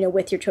in,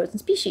 with your chosen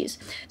species.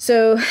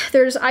 So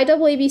there's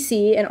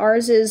IAABC, and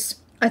ours is,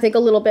 I think, a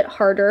little bit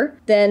harder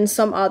than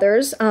some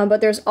others,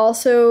 but there's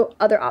also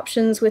other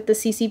options with the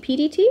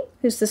CCPDT,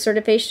 who's the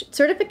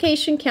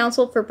Certification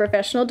Council for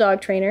Professional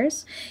Dog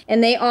Trainers,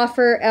 and they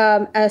offer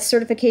a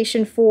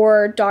certification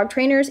for dog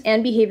trainers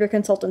and behavior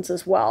consultants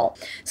as well.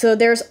 So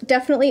there's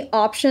definitely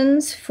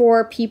options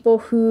for people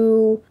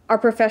who are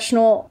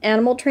professional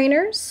animal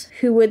trainers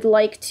who would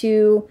like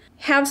to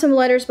have some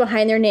letters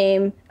behind their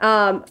name.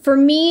 For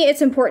me,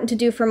 it's important to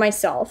do for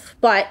myself,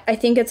 but I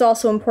think it's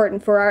also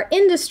important for our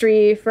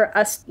industry, for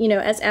us,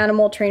 as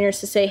animal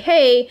trainers to say,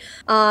 hey,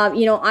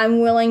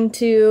 I'm willing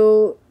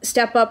to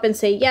step up and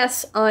say,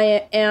 yes,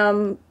 I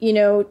am,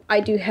 I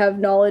do have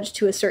knowledge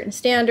to a certain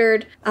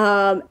standard,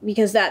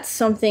 because that's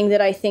something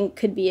that I think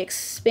could be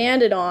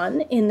expanded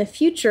on in the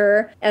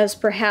future as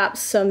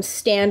perhaps some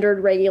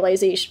standard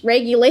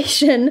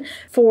regulation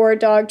for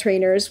dog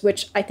trainers,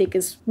 which I think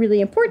is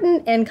really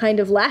important and kind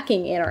of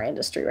lacking in our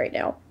industry right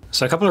now.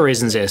 So a couple of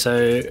reasons there.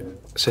 So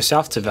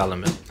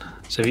self-development.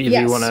 So if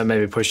you want to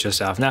maybe push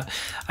yourself. Now,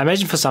 I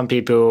imagine for some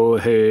people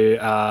who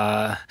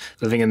are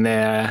living in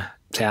their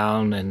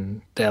town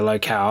and their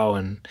locale,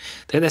 and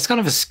that's kind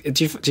of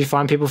do you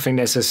find people think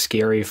that's a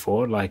scary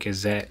thought? Like,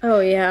 is that? Oh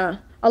yeah,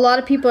 A lot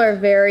of people are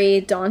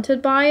very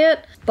daunted by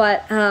it,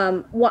 but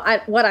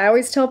what I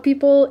always tell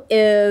people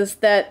is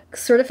that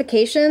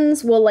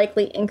certifications will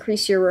likely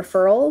increase your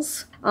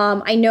referrals.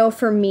 I know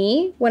for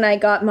me, when I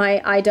got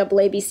my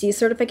IAABC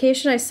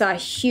certification, I saw a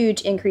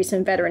huge increase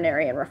in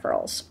veterinarian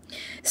referrals.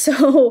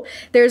 So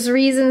there's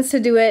reasons to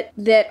do it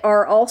that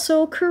are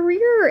also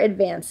career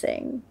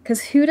advancing,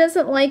 because who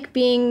doesn't like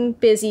being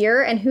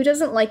busier and who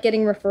doesn't like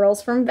getting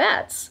referrals from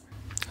vets?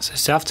 So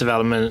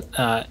self-development,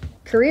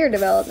 career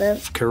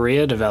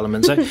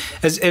development. So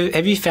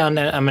have you found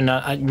that, I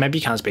mean, maybe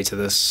you can't speak to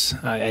this,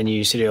 and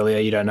you said earlier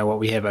you don't know what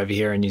we have over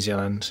here in New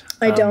Zealand.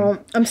 I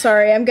don't. I'm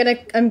sorry. I'm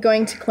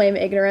going to claim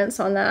ignorance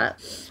on that.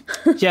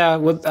 Yeah,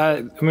 well,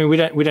 I mean, we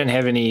don't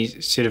have any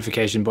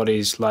certification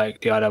bodies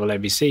like the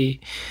IAABC,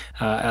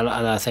 and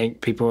I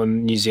think people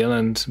in New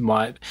Zealand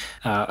might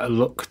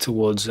look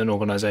towards an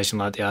organisation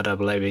like the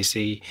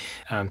IAABC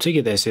to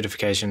get their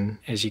certification.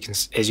 As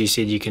you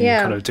said, you can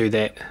kind of do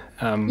that.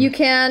 You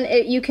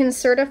can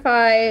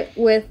certify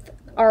with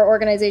our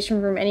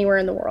organization from anywhere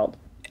in the world.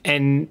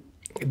 And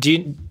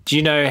do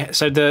you know?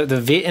 So the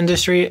vet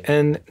industry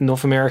in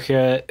North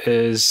America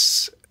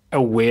is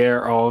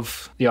aware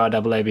of the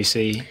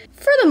IAABC?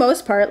 For the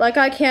most part. Like,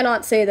 I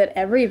cannot say that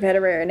every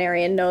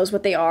veterinarian knows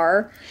what they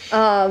are,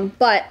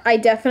 but I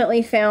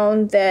definitely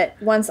found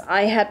that once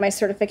I had my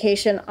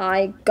certification,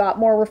 I got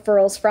more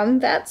referrals from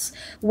vets,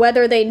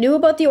 whether they knew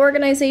about the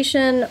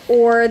organization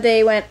or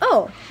they went,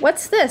 oh,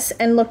 what's this?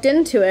 And looked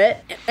into it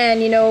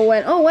and,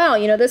 went, oh, wow,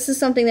 this is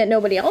something that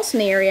nobody else in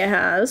the area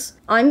has.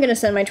 I'm going to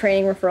send my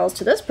training referrals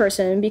to this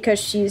person because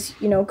she's,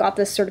 got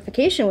this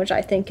certification, which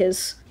I think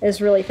is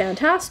really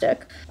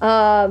fantastic.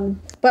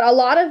 But a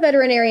lot of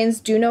veterinarians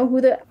do know who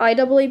the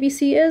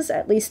IAABC is,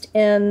 at least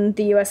in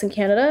the US and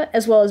Canada,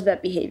 as well as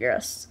vet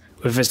behaviorists.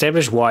 We've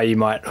established why you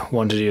might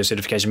want to do your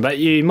certification, but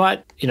you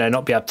might,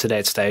 not be up to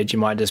that stage. You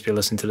might just be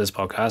listening to this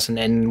podcast.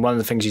 And one of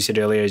the things you said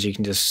earlier is you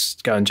can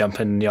just go and jump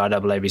in the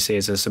IAABC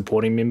as a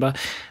supporting member,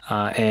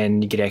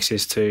 and you get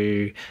access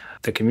to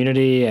the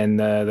community and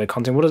the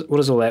content. What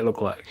does all that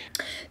look like?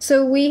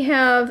 So we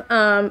have,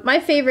 my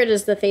favorite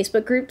is the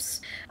Facebook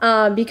groups,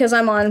 because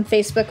I'm on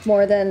Facebook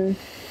more than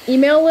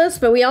email lists,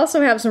 but we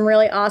also have some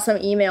really awesome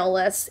email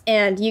lists,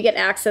 and you get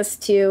access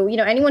to,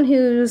 anyone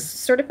who's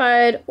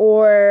certified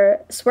or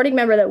supporting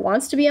member that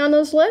wants to be on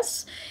those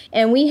lists.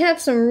 And we have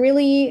some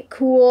really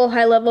cool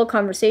high-level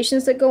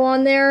conversations that go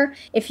on there.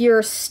 If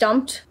you're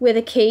stumped with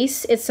a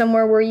case, it's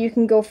somewhere where you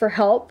can go for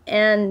help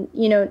and,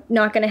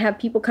 not going to have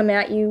people come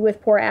at you with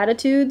poor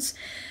attitudes.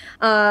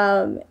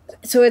 So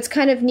it's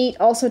kind of neat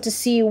also to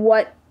see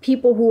what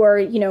people who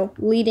are,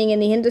 leading in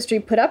the industry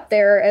put up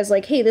there as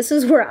like, hey, this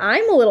is where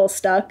I'm a little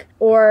stuck,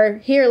 or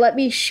here, let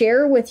me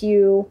share with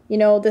you,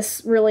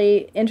 this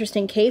really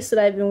interesting case that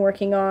I've been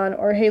working on,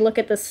 or hey, look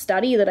at this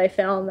study that I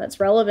found that's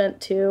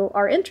relevant to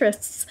our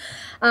interests.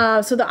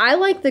 So I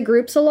like the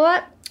groups a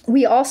lot.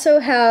 We also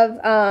have,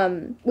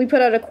 we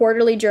put out a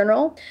quarterly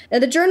journal. Now,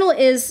 the journal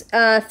is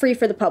free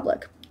for the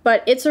public,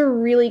 but it's a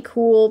really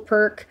cool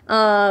perk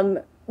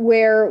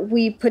where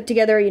we put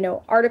together,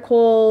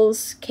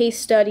 articles, case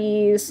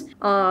studies.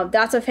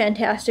 That's a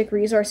fantastic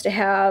resource to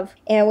have.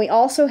 And we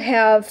also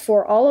have,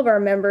 for all of our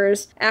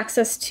members,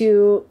 access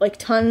to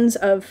tons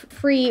of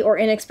free or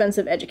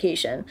inexpensive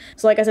education.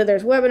 So like I said,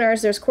 there's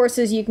webinars, there's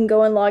courses. You can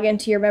go and log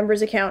into your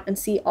members account and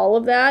see all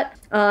of that.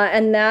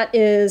 And that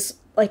is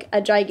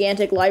a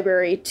gigantic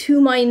library. To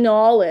my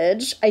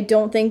knowledge, I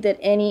don't think that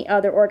any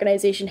other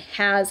organization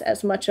has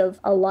as much of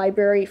a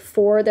library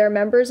for their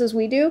members as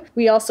we do.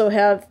 We also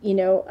have,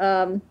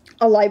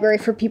 a library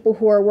for people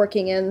who are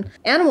working in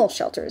animal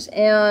shelters,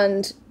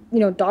 and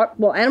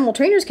animal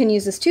trainers can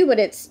use this too, but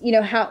it's,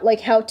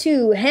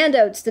 how-to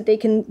handouts that they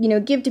can,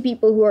 give to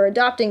people who are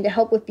adopting to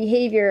help with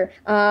behavior.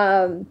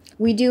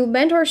 We do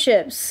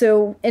mentorships.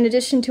 So in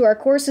addition to our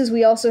courses,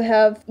 we also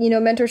have,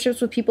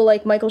 mentorships with people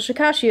like Michael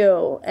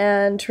Shikashio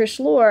and Trish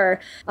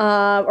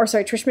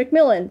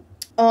McMillan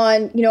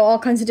on, all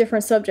kinds of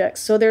different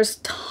subjects. So there's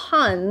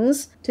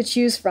tons to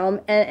choose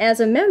from. And as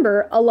a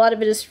member, a lot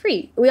of it is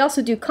free. We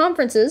also do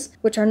conferences,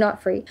 which are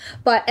not free.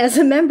 But as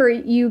a member,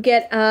 you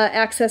get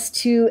access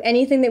to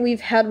anything that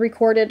we've had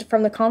recorded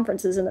from the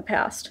conferences in the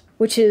past,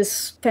 which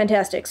is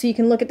fantastic. So you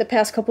can look at the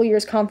past couple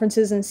years'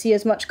 conferences and see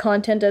as much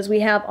content as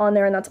we have on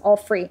there, and that's all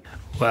free.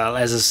 Well,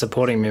 as a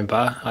supporting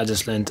member, I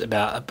just learned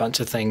about a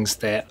bunch of things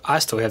that I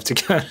still have to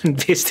go and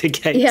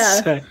investigate.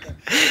 Yeah. So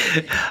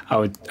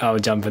I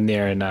would jump in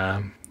there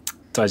and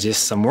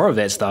digest some more of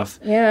that stuff.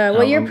 Yeah,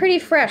 well, you're pretty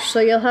fresh, so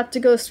you'll have to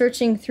go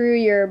searching through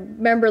your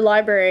member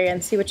library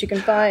and see what you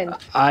can find.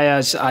 I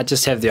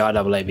just have the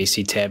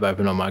IAABC tab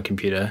open on my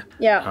computer.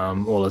 Yeah.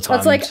 All the time.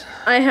 That's like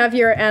I have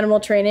your Animal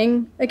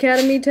Training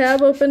Academy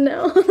tab open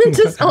now,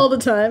 just all the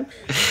time.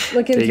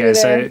 Looking there you through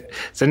go. there.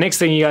 So next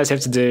thing you guys have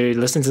to do,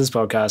 listen to this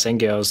podcast and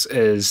girls,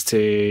 is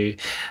to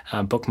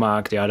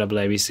bookmark the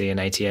IAABC and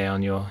ATA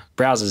on your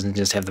browsers and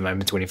just have them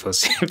open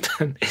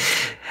 24/7.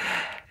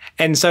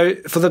 And so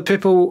for the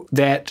people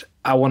that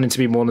are wanting to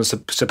be more than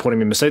supporting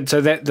members.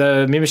 So that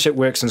the membership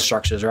works in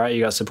structures, right?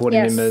 You got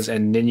supporting members,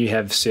 and then you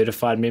have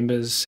certified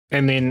members.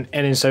 And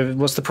then so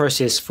what's the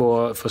process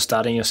for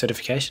starting your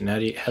certification? How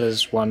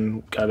does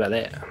one go about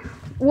that?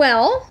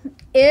 Well,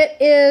 it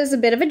is a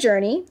bit of a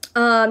journey.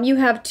 You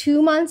have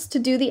 2 months to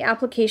do the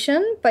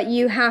application, but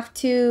you have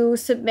to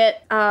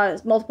submit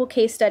multiple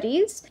case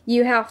studies.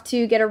 You have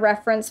to get a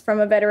reference from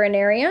a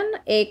veterinarian,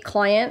 a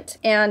client,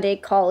 and a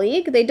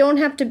colleague. They don't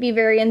have to be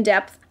very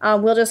in-depth.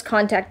 We'll just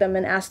contact them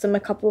and ask them a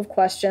couple of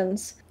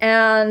questions.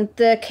 And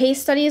the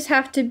case studies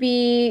have to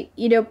be,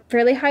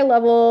 fairly high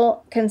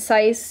level,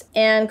 concise,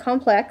 and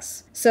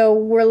complex. So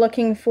we're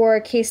looking for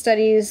case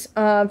studies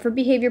for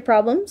behavior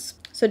problems.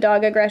 So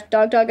dog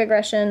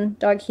aggression,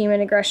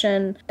 dog-human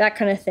aggression, that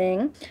kind of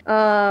thing.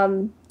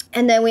 And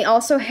then we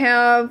also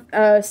have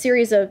a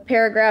series of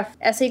paragraph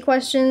essay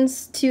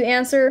questions to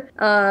answer.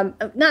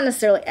 Not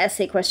necessarily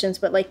essay questions,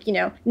 but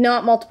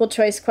not multiple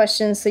choice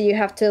questions. So you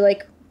have to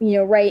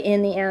write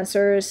in the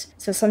answers.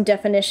 So some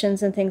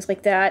definitions and things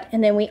like that.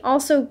 And then we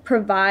also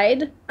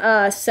provide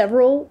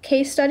several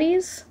case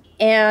studies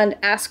and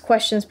ask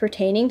questions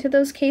pertaining to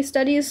those case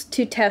studies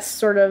to test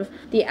sort of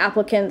the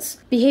applicant's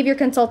behavior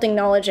consulting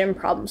knowledge and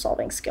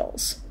problem-solving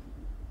skills.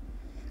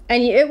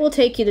 And it will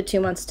take you the 2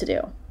 months to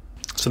do.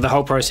 So the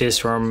whole process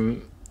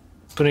from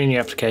putting in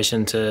your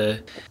application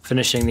to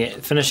finishing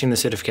the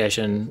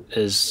certification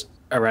is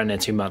around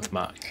that 2 month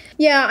mark.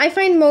 Yeah, I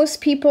find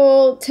most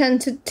people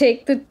tend to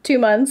take the 2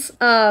 months.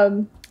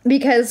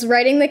 Because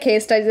writing the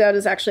case studies out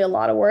is actually a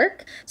lot of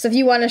work. So if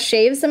you want to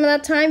shave some of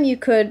that time, you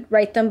could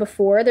write them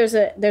before. There's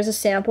a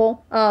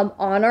sample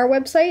on our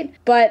website.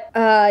 But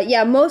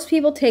most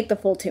people take the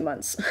full 2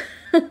 months.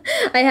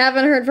 I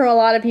haven't heard from a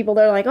lot of people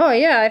that are like, oh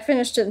yeah, I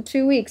finished it in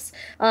 2 weeks.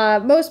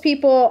 Most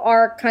people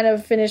are kind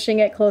of finishing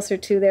it closer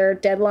to their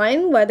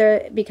deadline,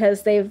 whether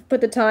because they've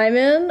put the time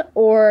in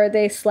or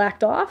they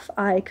slacked off.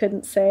 I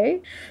couldn't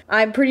say.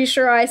 I'm pretty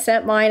sure I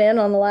sent mine in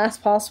on the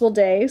last possible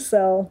day.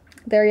 So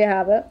there you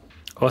have it.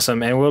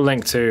 Awesome. And we'll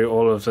link to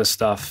all of this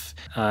stuff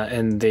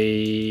in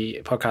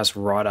the podcast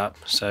write-up.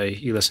 So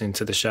you're listening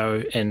to the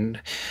show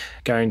and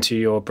going to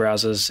your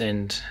browsers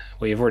and,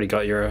 well, you've already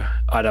got your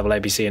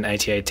IAABC and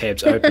ATA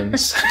tabs open.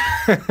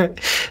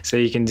 So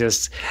you can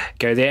just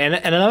go there. And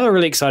another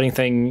really exciting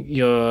thing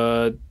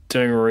you're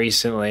doing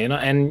recently, and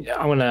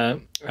I want to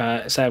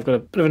say I've got a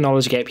bit of a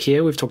knowledge gap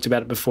here. We've talked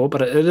about it before,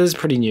 but it is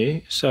pretty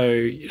new. So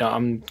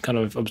I'm kind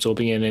of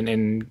absorbing it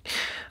and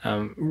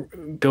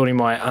building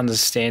my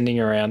understanding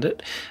around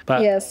it.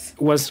 But yes,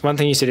 was one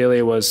thing you said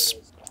earlier was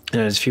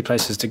there's a few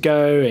places to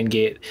go and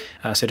get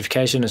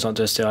certification. It's not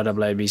just the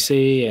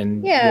IAABC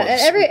and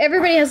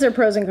everybody has their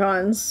pros and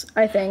cons,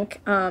 I think.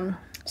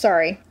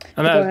 Sorry.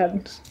 Go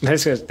ahead.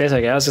 That's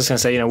okay. I was just going to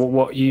say,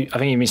 I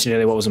think you mentioned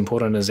earlier what was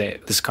important is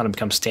that this kind of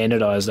becomes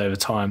standardized over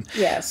time.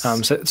 Yes.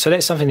 So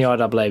that's something the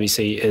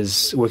IAABC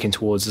is working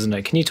towards, isn't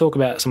it? Can you talk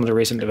about some of the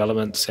recent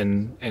developments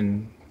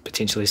and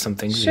potentially some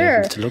things you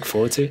have to look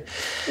forward to?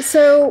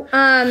 So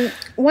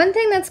one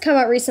thing that's come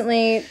out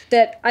recently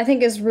that I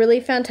think is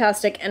really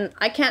fantastic, and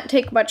I can't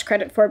take much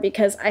credit for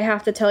because I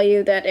have to tell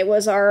you that it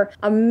was our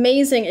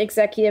amazing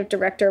executive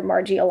director,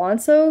 Margie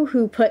Alonso,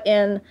 who put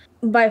in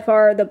by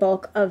far the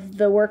bulk of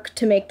the work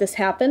to make this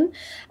happen.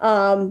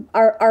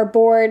 Our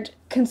board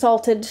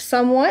consulted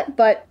somewhat,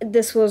 but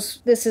this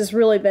has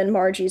really been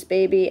Margie's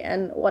baby,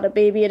 and what a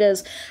baby it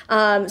is.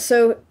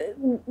 So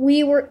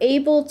we were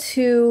able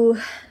to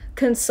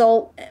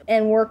consult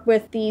and work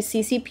with the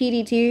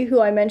CCPDT,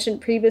 who I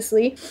mentioned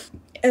previously,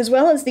 as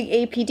well as the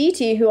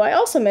APDT, who I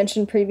also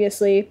mentioned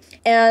previously.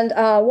 And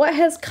what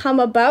has come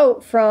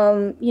about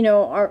from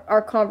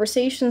our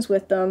conversations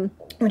with them,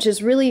 which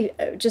is really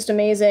just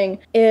amazing,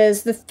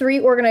 is the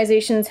three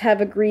organizations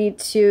have agreed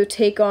to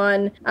take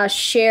on a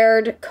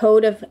shared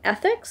code of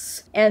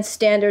ethics and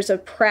standards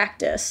of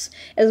practice,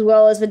 as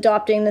well as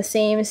adopting the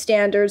same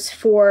standards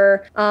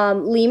for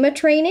Lima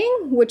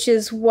training, which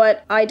is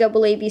what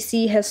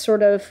IAABC has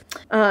sort of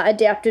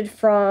adapted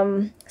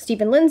from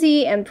Stephen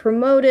Lindsay and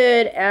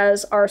promoted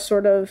as our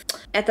sort of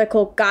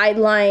ethical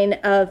guideline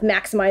of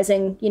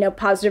maximizing,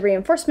 positive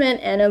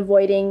reinforcement and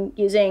avoiding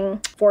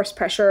using force,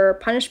 pressure, or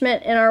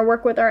punishment in our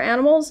work with our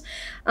animals.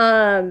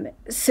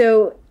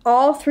 So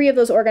all three of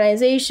those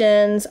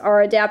organizations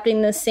are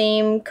adapting the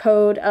same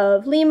code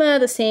of Lima,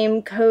 the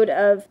same code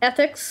of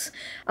ethics,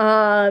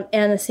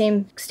 and the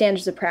same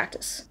standards of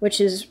practice,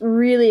 which is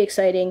really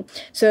exciting.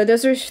 So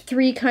those are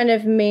three kind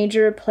of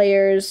major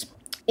players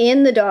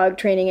in the dog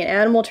training and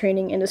animal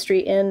training industry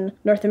in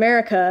North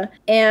America.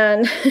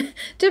 And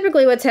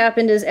typically what's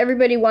happened is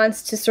everybody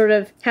wants to sort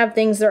of have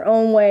things their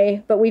own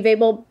way, but we've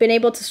been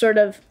able to sort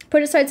of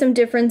put aside some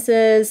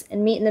differences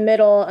and meet in the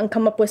middle and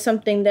come up with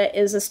something that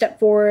is a step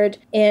forward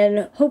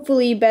in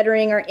hopefully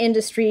bettering our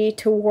industry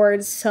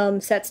towards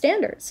some set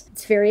standards.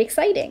 It's very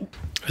exciting.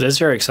 It is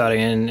very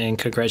exciting, and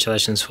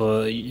congratulations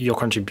for your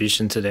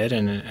contribution to that,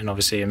 and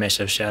obviously a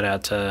massive shout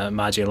out to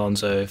Margie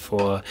Alonso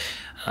for,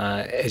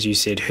 as you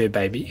said, her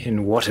baby,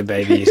 and what a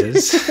baby it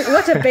is.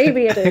 What a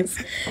baby it is,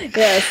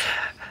 yes.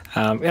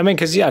 I mean,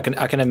 because I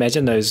can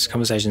imagine those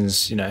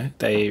conversations.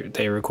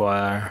 They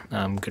require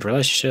good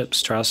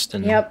relationships, trust,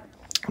 and Yep.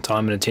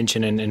 time and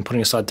attention, and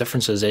putting aside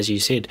differences, as you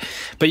said.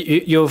 But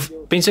you've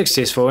been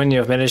successful, and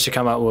you've managed to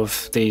come up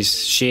with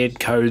these shared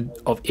code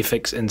of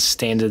ethics and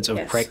standards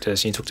of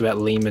practice. You talked about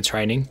Lima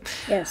training.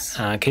 Yes.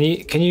 Can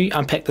you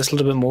unpack this a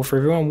little bit more for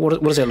everyone?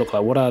 What does that look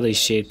like? What are these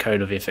shared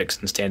code of ethics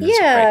and standards of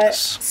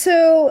practice?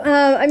 So,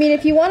 I mean,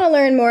 if you want to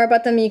learn more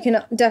about them, you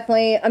can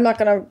definitely, I'm not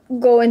going to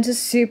go into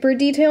super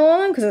detail on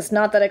them because it's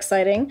not that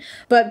exciting.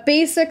 But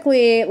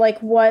basically, like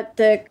what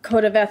the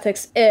code of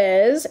ethics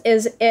is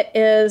it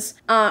is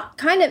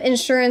kind of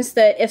insurance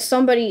that if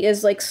somebody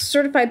is like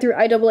certified through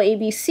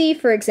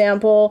IAABC, for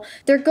example,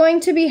 they're going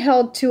to be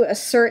held to a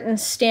certain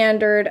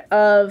standard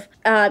of,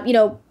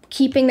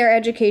 keeping their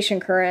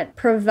education current,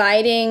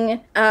 providing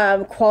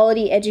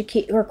quality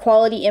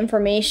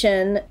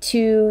information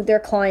to their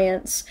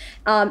clients,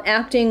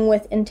 acting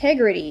with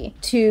integrity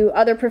to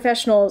other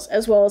professionals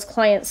as well as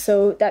clients.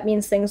 So that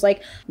means things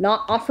like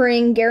not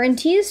offering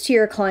guarantees to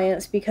your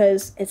clients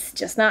because it's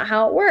just not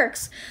how it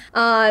works,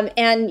 and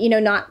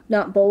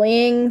not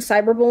bullying,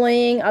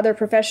 cyberbullying other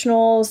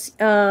professionals.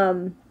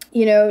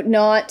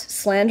 Not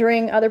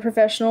slandering other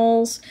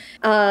professionals,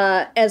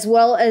 as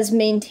well as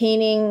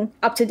maintaining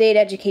up-to-date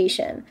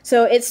education.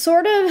 So it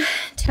sort of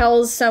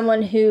tells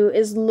someone who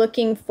is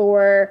looking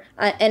for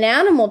an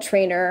animal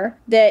trainer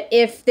that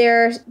if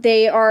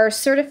they are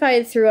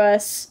certified through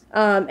us,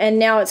 and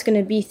now it's going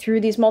to be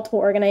through these multiple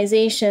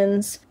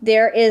organizations,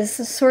 there is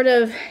sort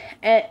of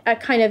a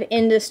kind of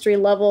industry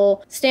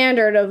level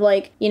standard of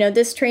like,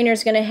 this trainer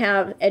is going to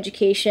have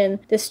education.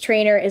 This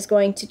trainer is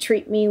going to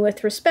treat me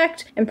with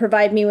respect and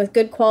provide me with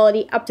good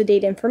quality,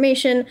 up-to-date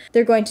information.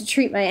 They're going to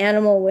treat my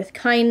animal with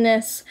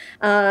kindness,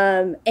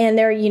 and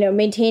they're,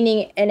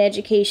 maintaining an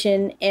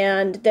education,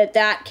 and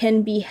that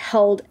can be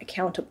held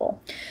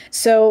accountable.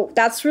 So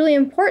that's really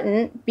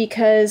important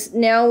because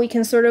now we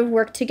can sort of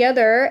work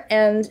together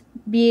and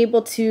be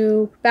able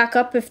to back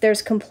up if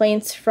there's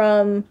complaints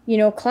from,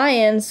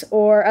 clients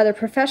or other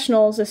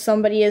professionals. If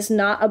somebody is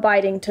not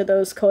abiding to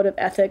those code of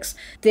ethics,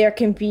 there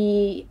can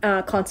be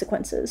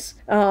consequences,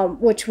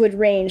 which would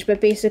range.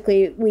 But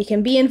basically, we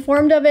can be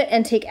informed of it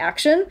and take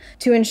action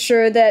to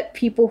ensure that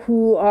people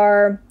who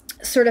are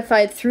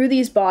certified through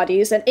these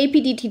bodies, and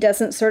APDT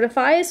doesn't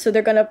certify, so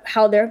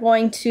how they're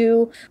going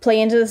to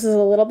play into this is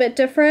a little bit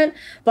different,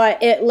 but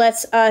it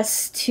lets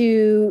us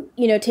to,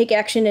 take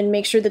action and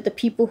make sure that the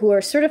people who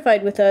are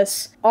certified with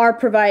us are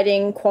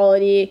providing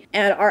quality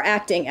and are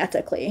acting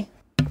ethically.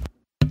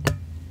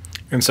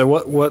 And so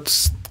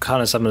what's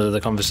kind of some of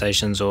the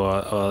conversations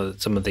or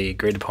some of the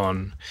agreed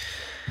upon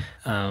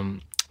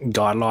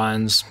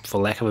guidelines,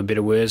 for lack of a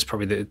better word, is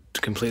probably the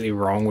completely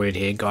wrong word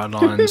here,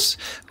 guidelines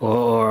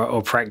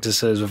or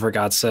practices with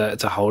regards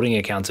to holding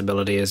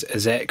accountability?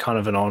 Is that kind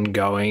of an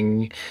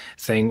ongoing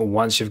thing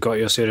once you've got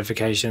your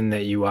certification,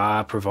 that you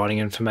are providing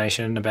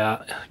information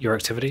about your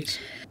activities?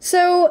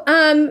 So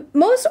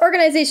most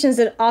organizations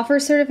that offer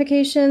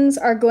certifications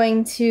are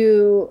going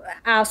to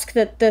ask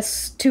that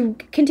to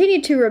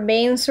continue to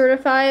remain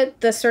certified,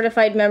 the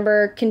certified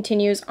member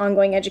continues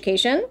ongoing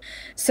education.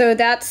 So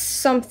that's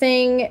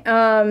something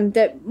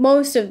that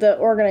most of the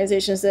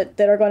organizations that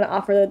are going to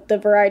offer the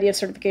variety of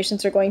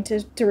certifications are going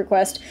to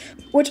request,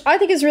 which I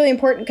think is really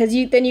important because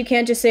then you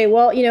can't just say,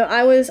 well,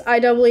 I was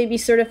IAAB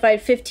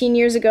certified 15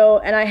 years ago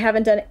and I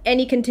haven't done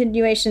any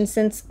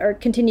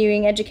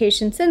continuing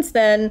education since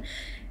then.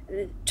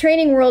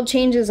 Training world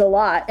changes a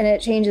lot and it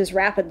changes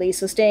rapidly.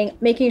 So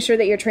making sure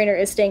that your trainer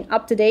is staying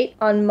up to date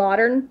on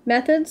modern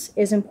methods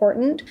is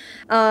important.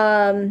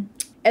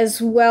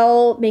 As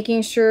well,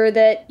 making sure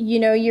that,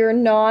 you're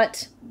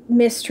not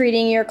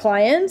mistreating your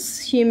clients,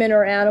 human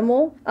or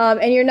animal,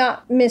 and you're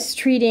not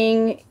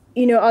mistreating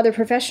other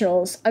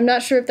professionals. I'm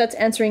not sure if that's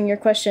answering your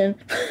question.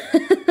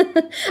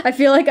 I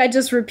feel like I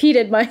just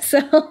repeated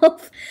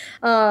myself.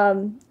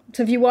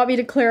 So if you want me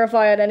to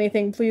clarify on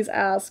anything, please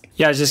ask.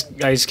 Yeah, I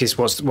just guess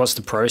what's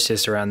the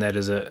process around that?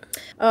 Is it?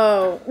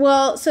 Oh,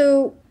 well,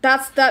 so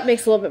that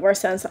makes a little bit more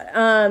sense.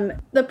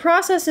 The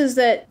process is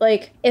that,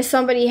 like, if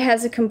somebody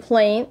has a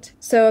complaint,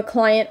 so a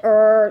client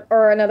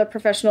or another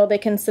professional, they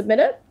can submit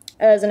it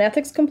as an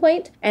ethics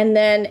complaint, and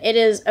then it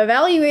is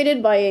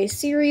evaluated by a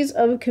series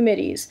of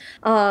committees.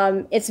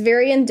 It's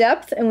very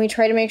in-depth, and we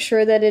try to make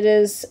sure that it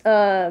is,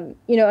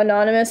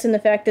 anonymous in the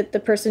fact that the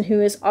person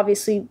who is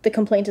obviously the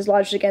complaint is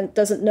lodged against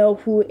doesn't know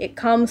who it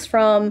comes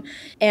from,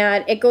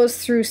 and it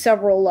goes through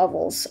several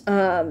levels.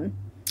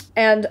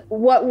 And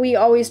what we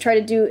always try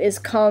to do is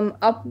come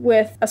up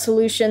with a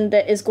solution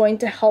that is going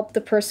to help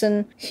the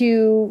person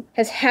who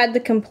has had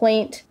the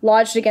complaint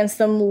lodged against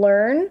them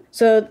learn.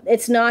 So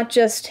it's not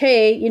just,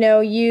 hey,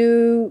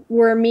 you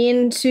were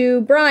mean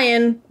to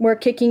Brian, we're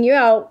kicking you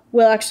out.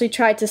 We'll actually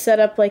try to set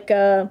up like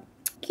a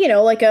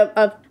like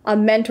a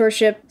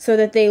mentorship so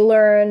that they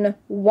learn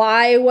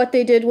why what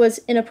they did was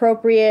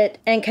inappropriate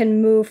and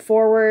can move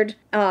forward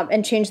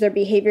and change their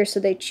behavior so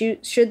they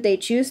should they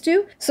choose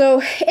to.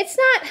 So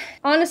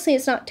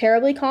it's not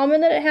terribly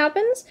common that it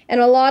happens.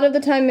 And a lot of the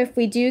time, if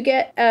we do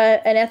get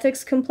an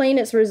ethics complaint,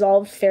 it's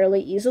resolved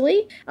fairly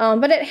easily.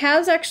 But it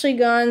has actually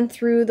gone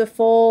through the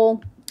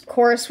full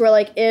course where,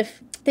 like,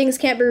 if things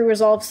can't be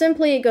resolved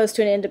simply, it goes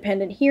to an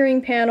independent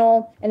hearing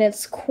panel, and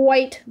it's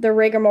quite the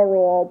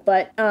rigmarole.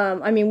 But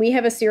we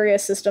have a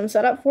serious system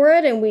set up for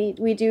it, and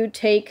we do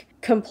take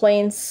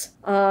complaints.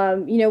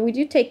 We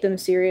do take them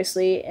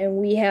seriously, and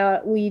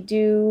we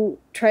do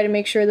try to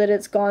make sure that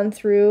it's gone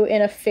through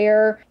in a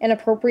fair and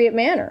appropriate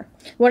manner.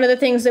 One of the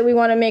things that we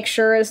want to make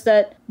sure is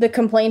that the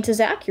complaint is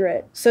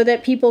accurate, so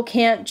that people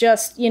can't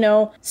just,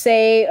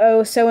 say,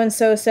 oh,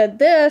 so-and-so said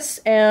this,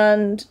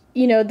 and,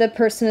 the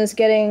person is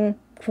getting,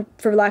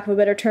 for lack of a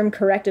better term,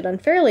 corrected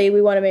unfairly.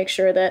 We want to make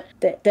sure that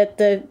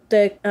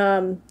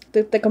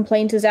the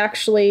complaint is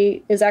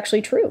actually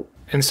true.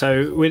 And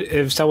so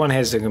if someone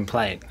has a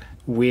complaint,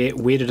 where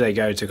do they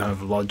go to kind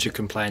of lodge a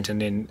complaint?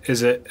 And then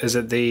is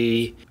it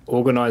the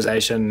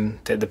organisation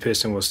that the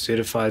person was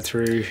certified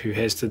through who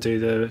has to do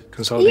the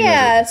consulting?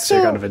 Yeah,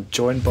 so kind of a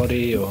joint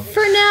body? Or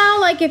for now,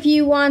 like, if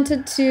you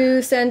wanted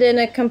to send in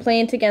a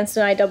complaint against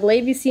an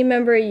IAABC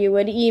member, you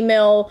would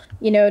email,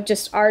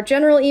 just our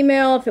general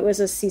email. If it was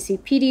a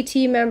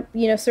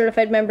CCPDT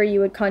certified member,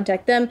 you would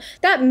contact them.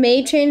 That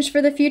may change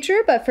for the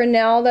future, but for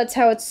now, that's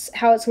how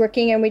it's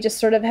working, and we just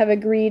sort of have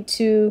agreed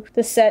to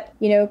the set,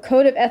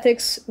 code of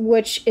ethics,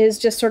 which is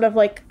just sort of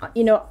like,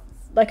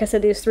 like I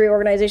said, these three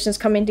organizations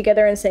coming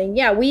together and saying,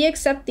 yeah, we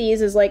accept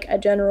these as like a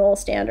general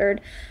standard.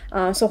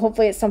 So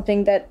hopefully it's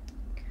something that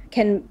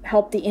can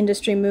help the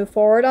industry move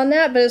forward on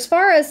that. But as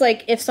far as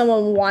like if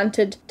someone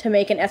wanted to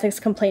make an ethics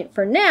complaint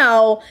for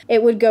now,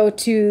 it would go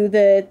to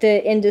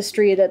the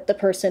industry that the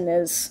person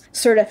is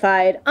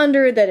certified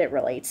under that it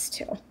relates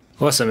to.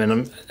 Awesome.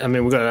 And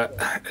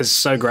it's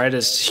so great.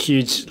 It's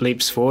huge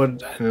leaps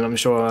forward. And I'm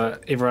sure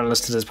everyone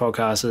listening to this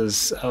podcast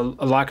is,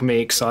 like me,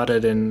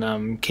 excited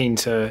and keen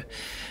to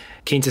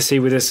see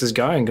where this is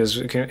going, because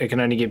it can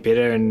only get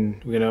better, and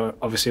we're going to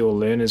obviously all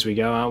learn as we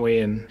go, aren't we?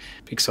 And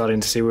be exciting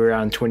to see where we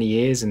are in 20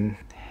 years, and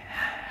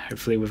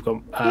hopefully we've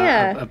got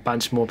a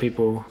bunch more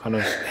people kind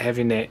of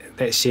having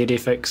that shared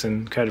ethics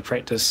and code of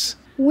practice.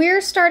 We're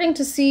starting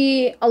to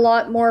see a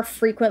lot more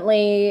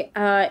frequently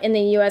in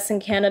the US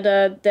and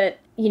Canada that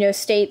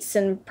states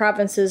and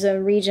provinces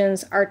and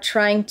regions are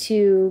trying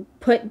to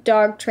put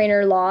dog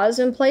trainer laws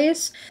in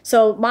place.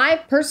 So my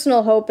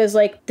personal hope is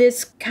like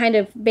this kind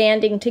of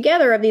banding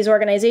together of these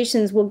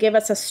organizations will give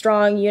us a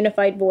strong,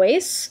 unified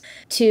voice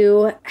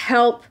to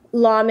help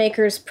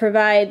lawmakers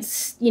provide,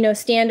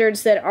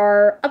 standards that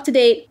are up to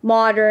date,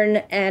 modern,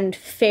 and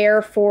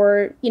fair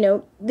for,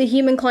 the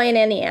human client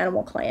and the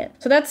animal client.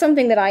 So that's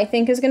something that I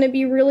think is going to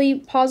be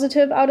really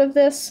positive out of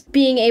this,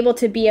 being able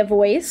to be a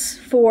voice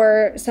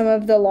for some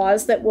of the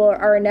laws that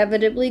are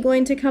inevitably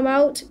going to come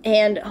out,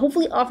 and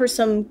hopefully offer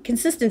some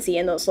consistency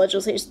in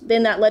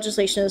that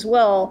legislation as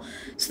well,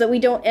 so that we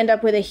don't end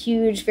up with a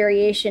huge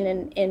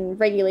variation in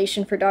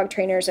regulation for dog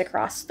trainers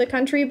across the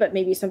country, but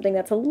maybe something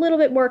that's a little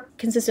bit more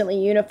consistently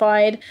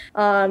unified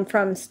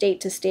from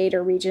state to state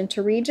or region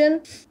to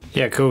region.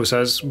 Yeah, cool.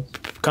 So it's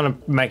kind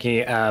of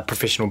making a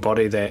professional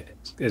body that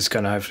is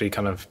going to hopefully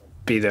kind of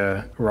be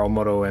the role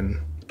model and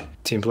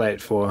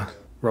template for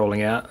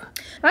rolling out.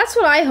 That's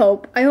what I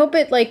hope. I hope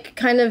it like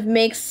kind of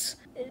makes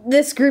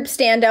this group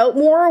stand out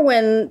more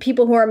when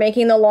people who are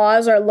making the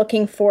laws are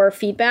looking for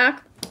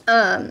feedback.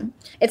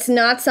 It's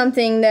not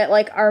something that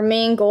like our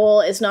main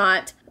goal is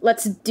not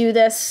let's do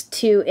this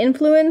to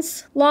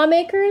influence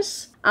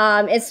lawmakers.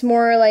 It's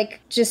more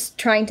like just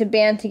trying to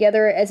band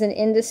together as an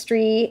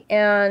industry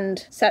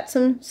and set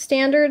some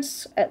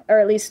standards, or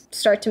at least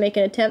start to make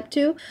an attempt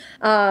to.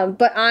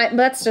 But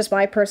that's just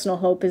my personal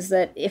hope, is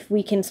that if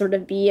we can sort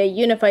of be a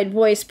unified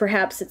voice,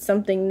 perhaps it's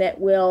something that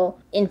will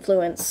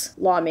influence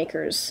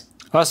lawmakers.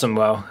 Awesome.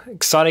 Well,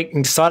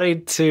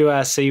 excited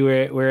to see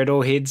where it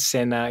all heads,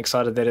 and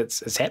excited that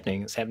it's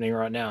happening. It's happening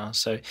right now.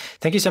 So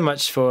thank you so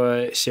much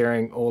for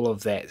sharing all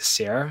of that,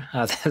 Sarah.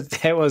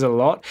 That was a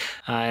lot,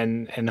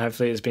 and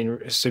hopefully it's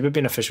been super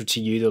beneficial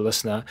to you, the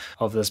listener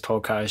of this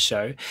podcast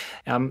show.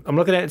 I'm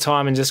looking at the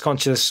time and just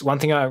conscious. One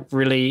thing I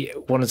really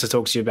wanted to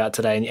talk to you about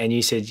today, and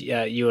you said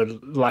you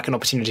would like an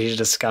opportunity to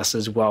discuss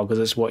as well, because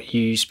it's what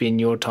you spend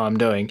your time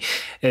doing,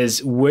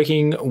 is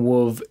working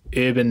with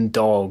urban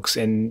dogs.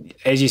 And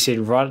as you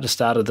said right at the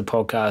start of the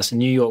podcast,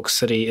 New York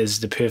City is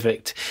the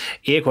perfect,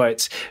 air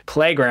quotes,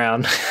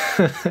 playground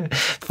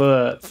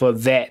for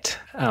that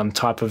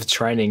type of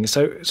training.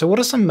 So what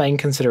are some main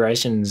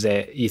considerations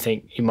that you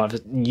think you might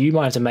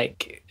have to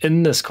make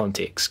in this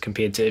context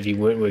compared to if you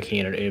weren't working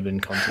in an urban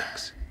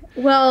context?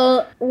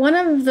 Well, one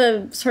of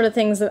the sort of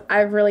things that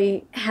I've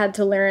really had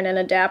to learn and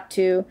adapt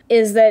to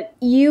is that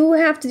you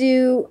have to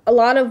do a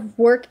lot of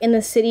work in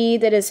the city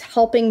that is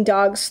helping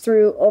dogs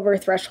through over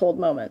threshold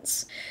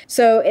moments.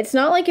 So it's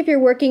not like if you're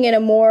working in a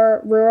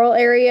more rural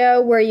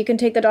area where you can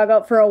take the dog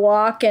out for a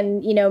walk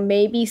and,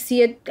 maybe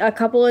see a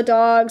couple of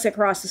dogs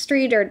across the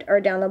street or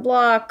down the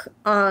block.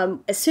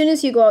 As soon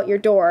as you go out your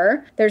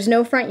door, there's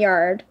no front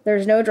yard,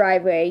 there's no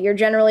driveway. You're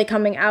generally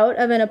coming out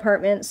of an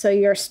apartment, so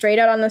you're straight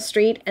out on the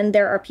street and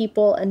there are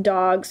people and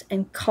dogs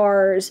and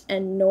cars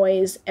and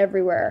noise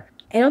everywhere.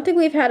 I don't think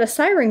we've had a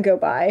siren go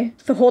by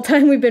the whole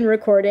time we've been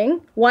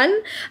recording.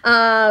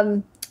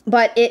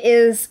 But it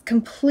is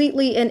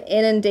completely an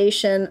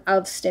inundation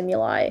of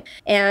stimuli.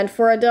 And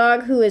for a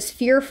dog who is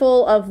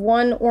fearful of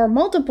one or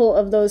multiple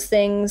of those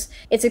things,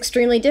 it's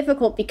extremely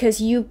difficult because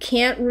you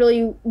can't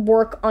really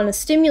work on a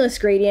stimulus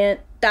gradient.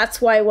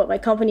 That's why what my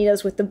company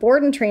does with the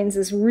board and trains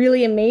is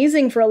really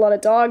amazing for a lot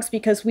of dogs,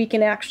 because we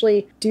can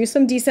actually do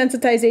some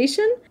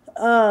desensitization.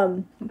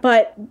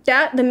 But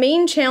the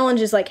main challenge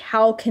is like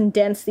how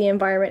condensed the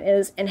environment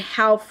is and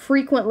how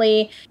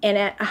frequently and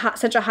at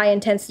such a high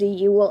intensity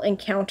you will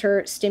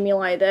encounter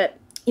stimuli that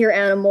your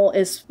animal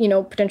is,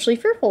 potentially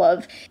fearful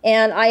of.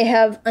 And I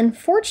have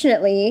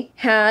unfortunately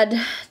had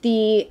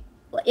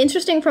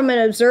interesting from an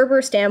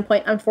observer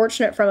standpoint,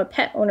 unfortunate from a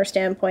pet owner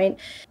standpoint,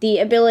 the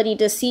ability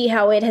to see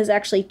how it has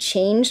actually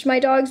changed my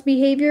dog's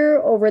behavior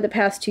over the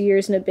past 2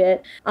 years and a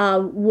bit.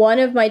 One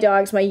of my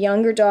dogs, my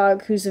younger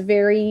dog, who's a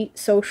very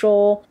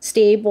social,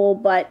 stable,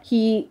 but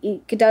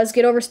he does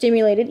get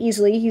overstimulated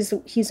easily.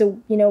 He's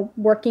a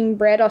working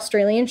bred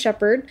Australian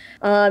Shepherd.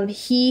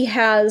 He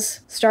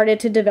has started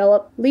to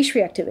develop leash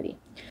reactivity.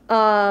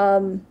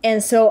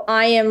 And so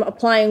I am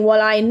applying what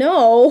I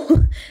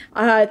know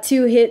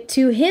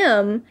to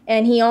him,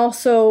 and he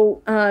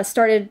also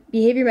started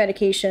behavior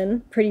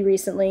medication pretty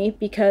recently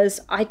because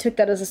I took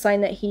that as a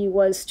sign that he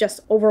was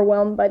just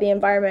overwhelmed by the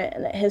environment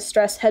and that his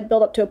stress had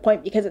built up to a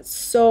point because it's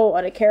so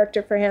out of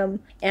character for him,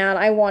 and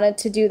I wanted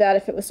to do that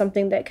if it was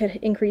something that could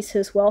increase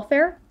his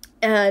welfare.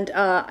 And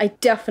I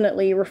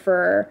definitely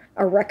refer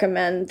or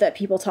recommend that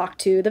people talk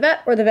to the vet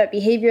or the vet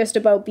behaviorist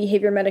about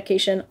behavior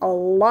medication a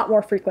lot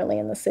more frequently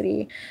in the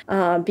city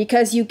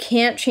because you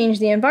can't change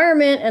the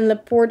environment and the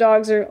poor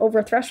dogs are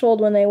over threshold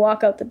when they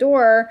walk out the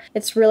door.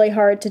 It's really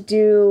hard to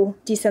do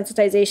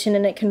desensitization,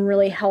 and it can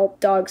really help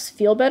dogs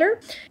feel better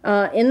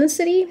in the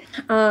city.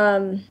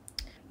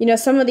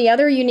 Some of the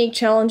other unique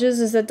challenges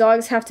is that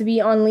dogs have to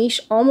be on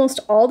leash almost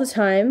all the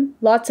time.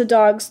 Lots of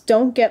dogs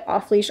don't get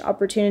off-leash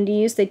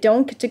opportunities. They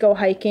don't get to go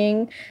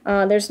hiking.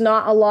 There's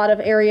not a lot of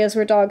areas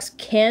where dogs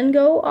can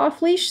go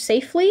off-leash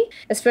safely,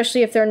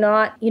 especially if they're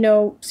not,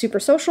 super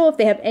social. If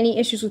they have any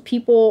issues with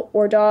people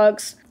or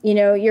dogs,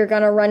 you're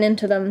going to run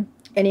into them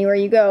anywhere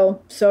you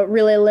go. So it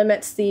really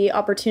limits the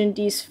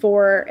opportunities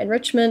for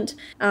enrichment,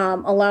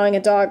 allowing a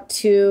dog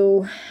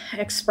to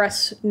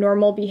express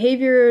normal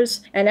behaviors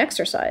and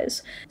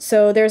exercise.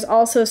 So there's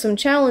also some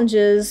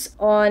challenges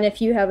on if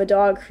you have a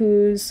dog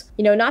who's,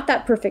 not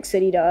that perfect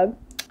city dog,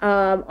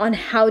 on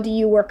how do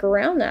you work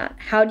around that?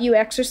 How do you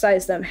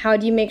exercise them? How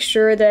do you make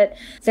sure that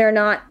they're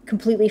not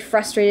completely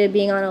frustrated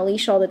being on a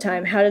leash all the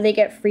time? How do they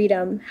get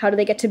freedom? How do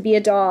they get to be a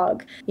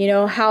dog?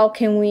 How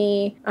can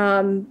we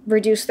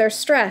reduce their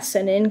stress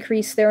and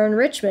increase their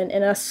enrichment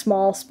in a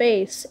small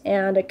space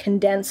and a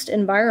condensed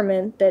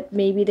environment that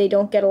maybe they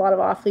don't get a lot of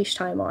off-leash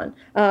time on?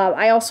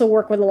 I also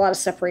work with a lot of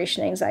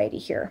separation anxiety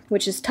here,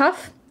 which is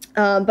tough,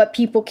 but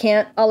people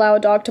can't allow a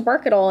dog to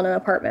bark at all in an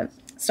apartment.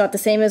 It's not the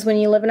same as when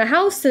you live in a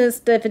house.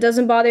 If it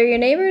doesn't bother your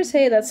neighbors,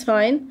 hey, that's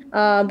fine.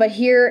 But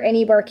here,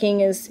 any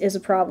barking is a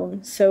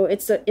problem. So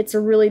it's a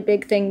really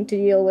big thing to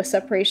deal with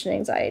separation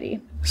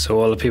anxiety.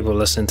 So all the people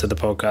listening to the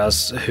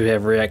podcast who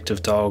have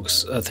reactive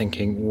dogs are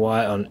thinking,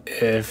 why on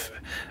earth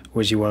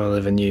would you want to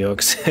live in New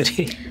York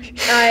City?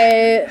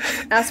 I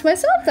ask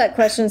myself that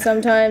question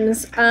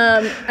sometimes.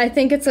 I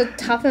think it's a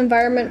tough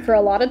environment for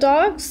a lot of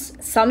dogs.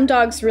 Some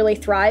dogs really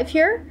thrive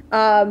here.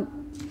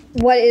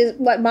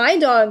 What my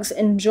dogs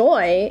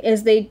enjoy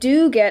is they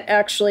do get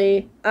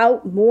actually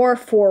out more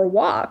for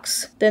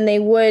walks than they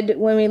would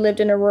when we lived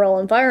in a rural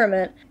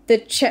environment.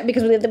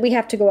 Because we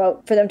have to go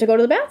out for them to go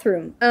to the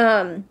bathroom.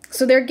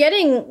 So they're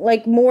getting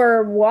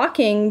more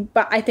walking,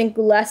 but I think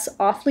less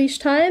off-leash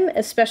time,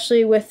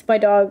 especially with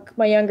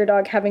my younger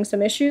dog having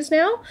some issues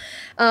now.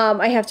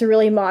 I have to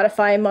really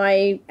modify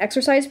my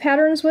exercise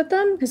patterns with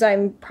them because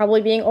I'm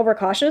probably being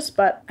overcautious,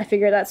 but I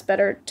figure that's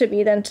better to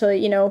be than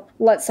to,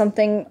 let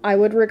something I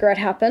would regret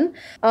happen.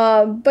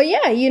 But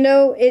yeah,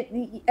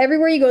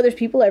 everywhere you go, there's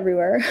people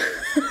everywhere.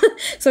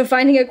 So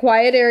finding a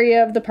quiet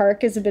area of the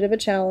park is a bit of a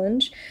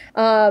challenge.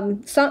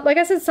 Like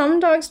I said, some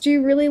dogs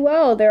do really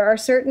well. There are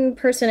certain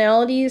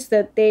personalities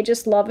that they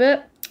just love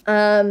it.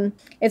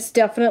 It's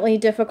definitely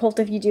difficult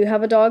if you do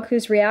have a dog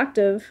who's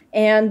reactive.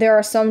 And there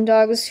are some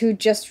dogs who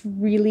just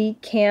really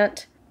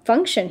can't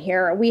function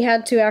here. We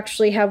had to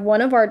actually have one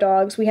of our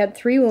dogs. We had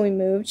 3 when we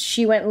moved.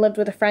 She went and lived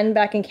with a friend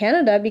back in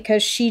Canada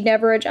because she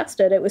never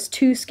adjusted. It was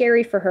too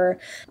scary for her.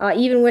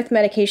 Even with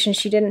medication,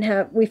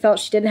 we felt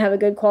she didn't have a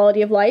good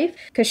quality of life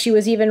because she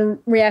was even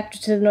reactive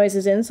to the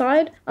noises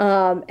inside.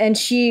 And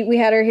we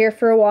had her here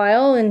for a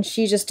while and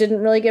she just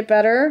didn't really get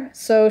better.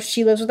 So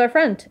she lives with our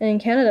friend in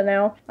Canada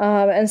now.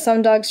 And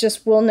some dogs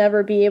just will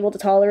never be able to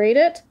tolerate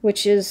it,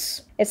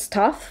 it's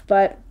tough,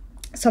 but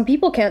some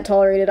people can't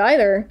tolerate it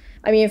either.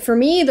 I mean, for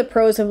me, the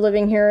pros of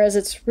living here is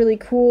it's really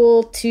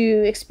cool to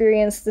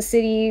experience the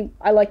city.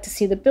 I like to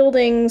see the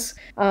buildings.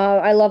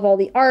 I love all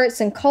the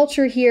arts and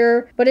culture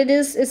here, but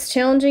it's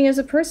challenging as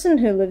a person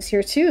who lives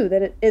here too,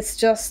 that it's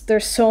just,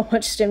 there's so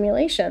much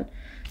stimulation.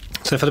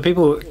 So for the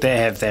people that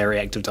have their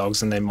reactive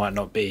dogs and they might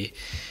not be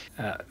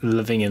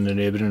living in an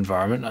urban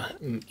environment,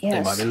 yes.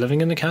 They might be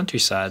living in the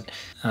countryside.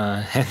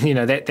 And,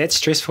 that's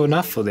stressful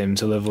enough for them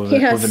to live with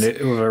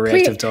a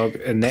reactive dog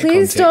in that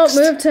context. Please don't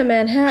move to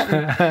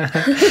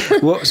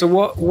Manhattan. So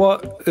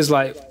what is,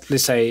 like,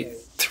 let's say,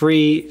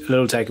 3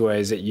 little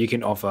takeaways that you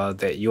can offer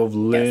that you've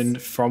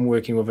learned from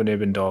working with an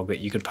urban dog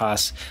that you could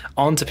pass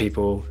on to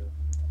people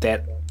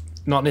that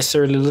not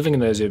necessarily living in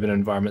those urban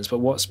environments, but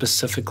what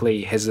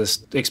specifically has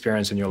this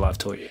experience in your life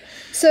taught you?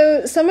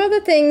 So some of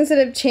the things that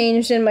have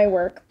changed in my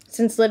work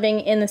since living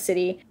in the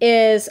city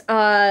is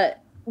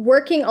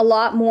working a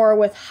lot more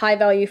with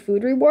high-value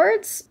food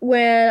rewards.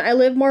 When I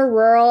lived more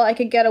rural, I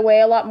could get away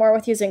a lot more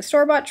with using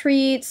store-bought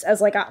treats as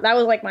that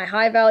was like my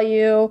high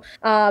value.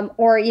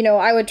 Or,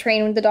 I would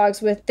train the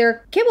dogs with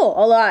their kibble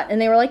a lot,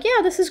 and they were like,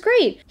 yeah, this is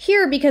great.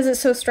 Here, because it's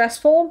so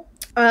stressful,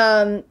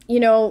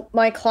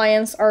 my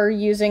clients are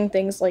using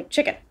things like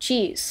chicken,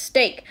 cheese,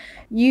 steak.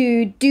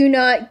 You do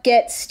not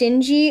get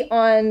stingy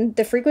on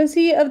the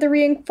frequency of the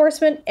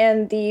reinforcement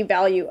and the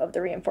value of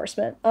the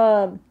reinforcement.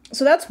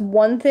 So that's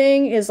one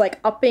thing, is like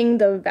upping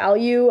the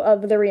value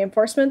of the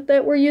reinforcement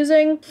that we're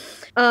using.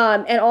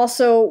 And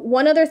also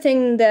one other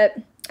thing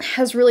that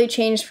has really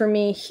changed for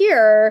me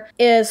here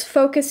is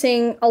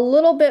focusing a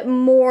little bit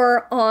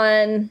more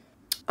on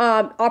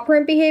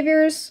operant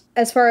behaviors,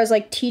 as far as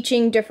like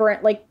teaching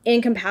different like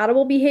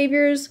incompatible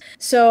behaviors.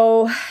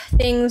 So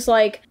things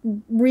like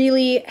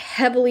really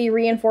heavily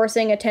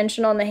reinforcing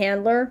attention on the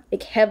handler,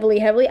 like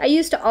heavily. I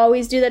used to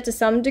always do that to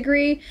some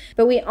degree,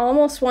 but we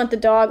almost want the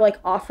dog like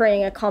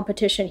offering a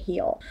competition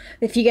heel.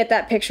 If you get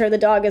that picture, the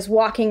dog is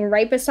walking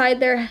right beside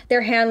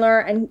their handler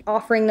and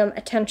offering them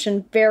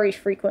attention very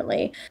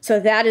frequently. So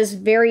that is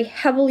very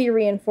heavily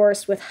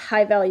reinforced with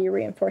high value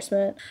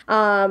reinforcement.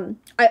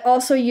 I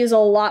also use a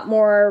lot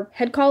more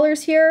head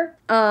collars here.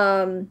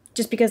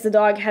 Just because the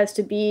dog has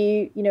to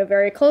be,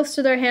 very close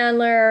to their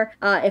handler.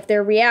 If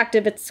they're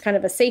reactive, it's kind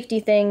of a safety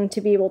thing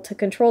to be able to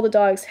control the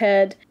dog's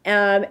head.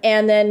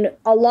 And then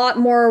a lot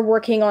more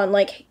working on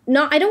I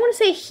don't want to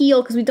say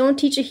heel because we don't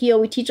teach a heel,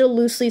 we teach a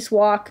loose leash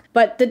walk,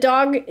 but the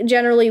dog,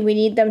 generally we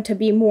need them to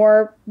be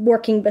more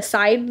working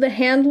beside the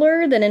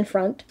handler than in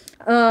front.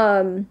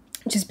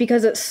 Just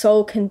because it's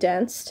so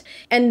condensed.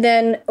 And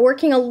then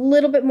working a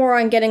little bit more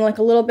on getting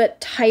a little bit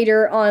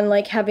tighter on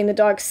having the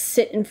dog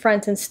sit in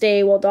front and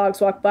stay while dogs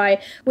walk by.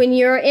 When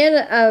you're in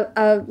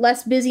a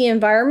less busy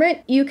environment,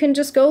 you can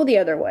just go the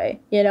other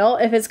way.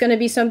 If it's going to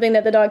be something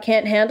that the dog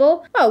can't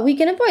handle, we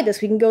can avoid this.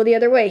 We can go the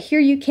other way. Here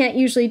you can't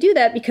usually do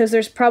that because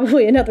there's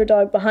probably another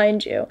dog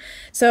behind you.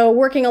 So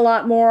working a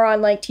lot more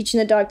on teaching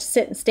the dog to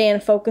sit and stay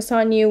and focus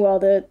on you while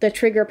the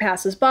trigger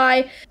passes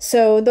by.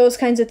 So those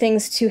kinds of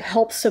things to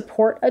help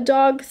support a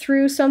dog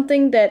through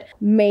something that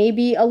may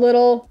be a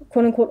little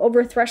quote unquote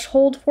over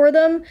threshold for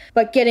them,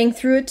 but getting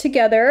through it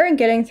together and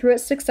getting through it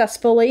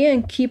successfully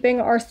and keeping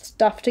our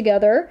stuff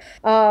together.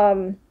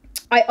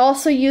 I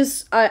also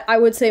use, I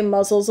would say,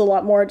 muzzles a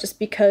lot more just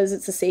because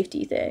it's a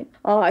safety thing.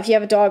 If you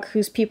have a dog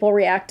who's people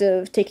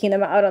reactive, taking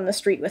them out on the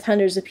street with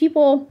hundreds of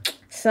people,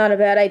 it's not a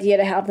bad idea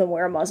to have them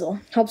wear a muzzle.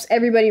 Helps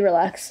everybody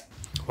relax.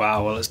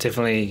 Wow, well, it's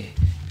definitely,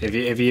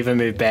 if you ever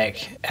move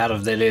back out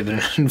of that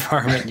urban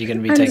environment, you're going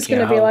to be taking I'm just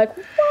going to be like,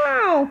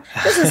 wow,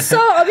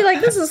 I'll be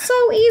like, this is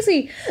so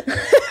easy.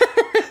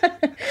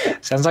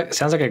 Sounds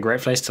like a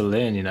great place to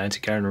learn,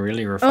 to go and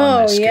really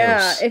refine those skills. Oh,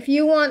 yeah. If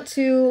you want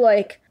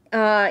to,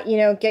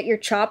 get your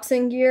chops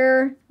in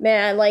gear,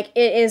 man,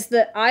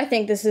 I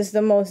think this is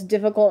the most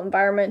difficult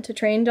environment to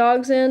train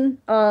dogs in.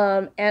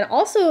 And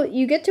also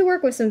you get to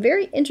work with some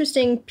very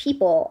interesting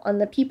people on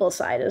the people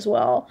side as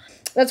well.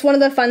 That's one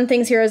of the fun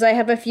things here is I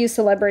have a few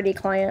celebrity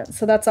clients,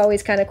 so that's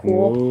always kind of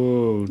cool.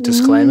 Ooh,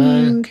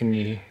 disclaimer? Can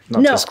you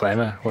not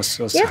disclaimer? What's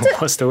the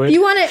word? If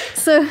you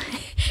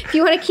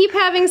want to keep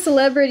having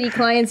celebrity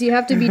clients, you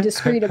have to be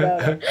discreet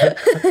about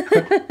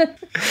it.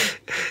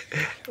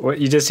 Well,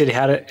 you just said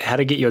how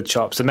to get your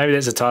chops, so maybe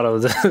that's the title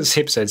of this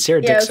episode.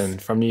 Sarah Dixon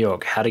from New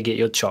York, how to get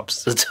your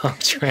chops as a dog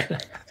trainer.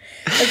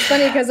 It's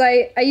funny because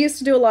I used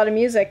to do a lot of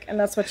music, and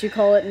that's what you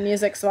call it in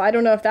music. So I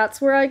don't know if that's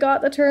where I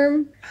got the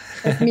term.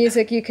 With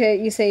music,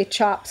 you say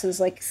chops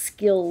as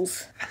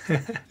skills.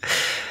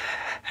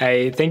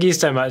 Hey, thank you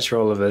so much for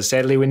all of this.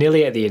 Sadly, we're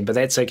nearly at the end, but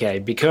that's okay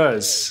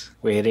because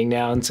we're heading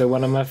now into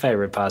one of my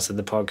favorite parts of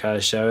the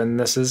podcast show, and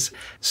this is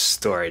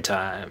story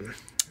time.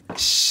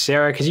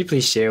 Sarah, could you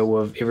please share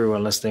with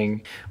everyone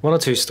listening one or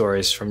two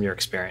stories from your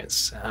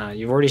experience?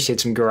 You've already shared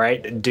some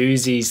great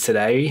doozies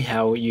today,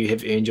 how you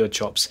have earned your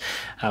chops,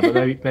 but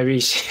maybe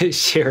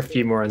share a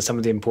few more on some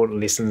of the important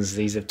lessons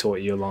these have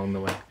taught you along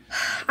the way.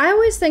 I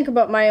always think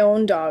about my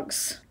own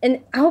dogs,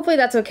 and hopefully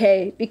that's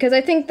okay, because I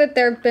think that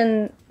they've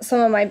been some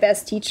of my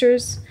best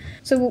teachers.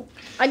 So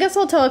I guess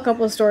I'll tell a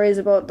couple of stories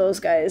about those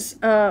guys.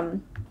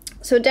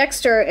 So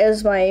Dexter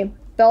is my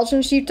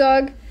Belgian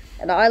sheepdog,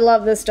 and I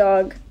love this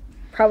dog.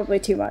 Probably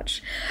too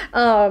much.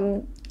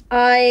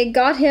 I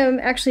got him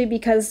actually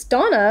because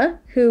Donna,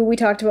 who we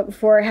talked about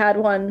before, had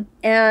one,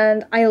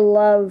 and I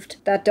loved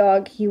that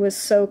dog. He was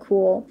so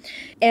cool.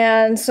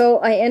 And so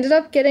I ended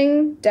up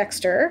getting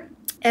Dexter,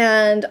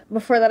 and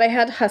before that I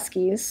had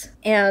Huskies,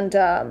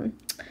 and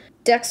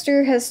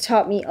Dexter has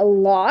taught me a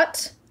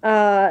lot.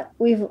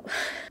 We've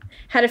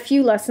had a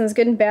few lessons,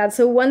 good and bad.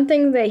 So one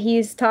thing that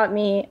he's taught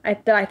me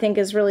that I think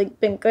has really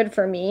been good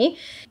for me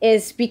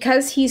is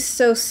because he's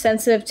so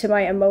sensitive to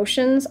my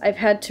emotions, I've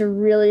had to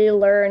really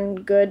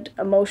learn good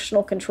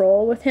emotional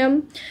control with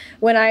him.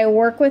 When I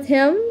work with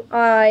him,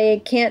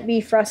 I can't be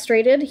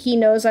frustrated. He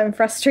knows I'm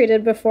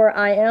frustrated before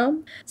I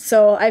am.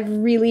 So I've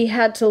really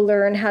had to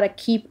learn how to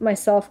keep my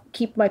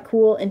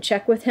cool in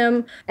check with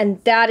him.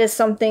 And that is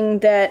something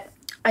that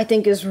I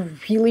think is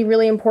really,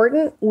 really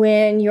important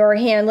when you're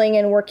handling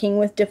and working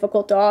with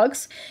difficult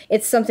dogs.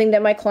 It's something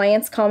that my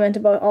clients comment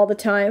about all the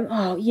time.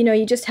 Oh,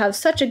 you just have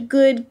such a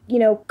good,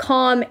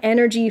 calm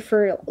energy,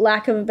 for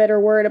lack of a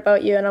better word,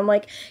 about you. And I'm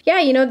like,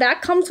 yeah,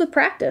 that comes with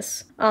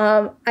practice.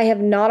 I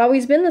have not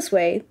always been this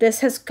way.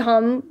 This has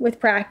come with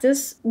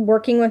practice,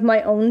 working with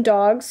my own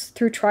dogs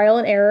through trial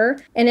and error.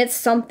 And it's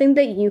something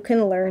that you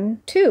can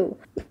learn too.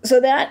 So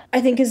that, I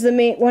think, is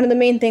one of the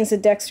main things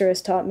that Dexter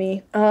has taught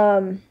me.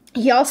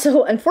 He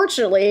also,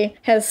 unfortunately,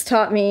 has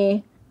taught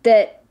me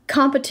that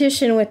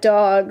competition with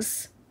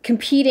dogs,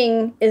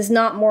 competing, is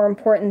not more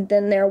important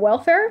than their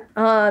welfare.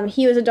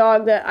 He was a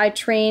dog that I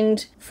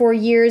trained for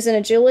years in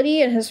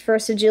agility. In his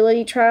first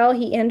agility trial,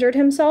 he injured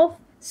himself.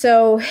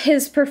 So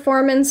his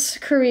performance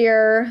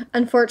career,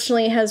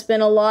 unfortunately, has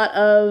been a lot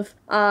of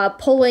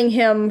pulling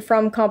him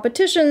from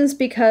competitions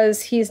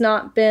because he's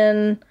not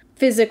been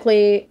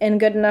physically in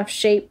good enough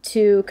shape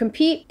to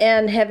compete,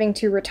 and having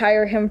to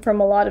retire him from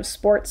a lot of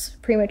sports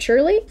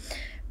prematurely.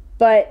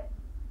 But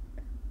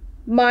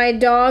my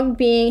dog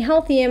being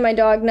healthy and my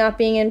dog not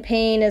being in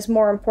pain is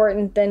more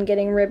important than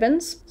getting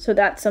ribbons. So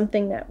that's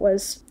something that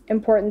was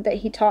important that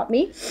he taught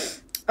me.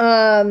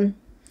 I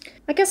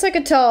guess I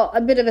could tell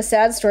a bit of a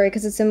sad story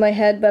because it's in my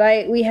head,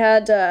 but we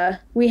had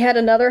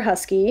another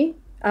husky,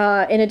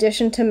 in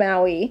addition to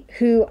Maui,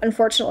 who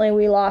unfortunately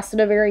we lost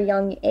at a very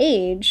young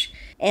age.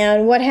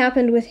 And what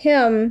happened with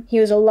him, he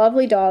was a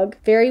lovely dog,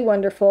 very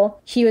wonderful.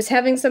 He was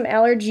having some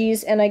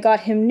allergies, and I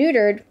got him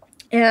neutered.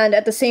 And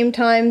at the same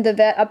time, the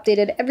vet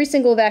updated every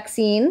single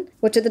vaccine,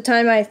 which at the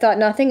time I thought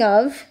nothing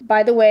of.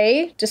 By the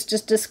way,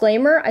 just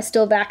disclaimer, I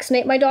still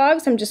vaccinate my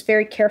dogs. I'm just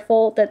very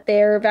careful that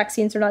their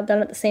vaccines are not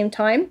done at the same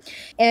time.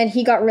 And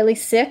he got really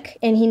sick,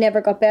 and he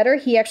never got better.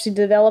 He actually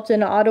developed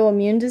an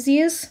autoimmune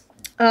disease.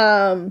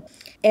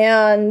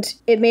 And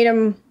it made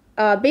him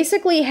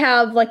basically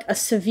have like a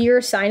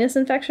severe sinus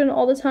infection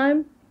all the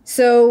time.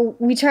 So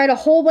we tried a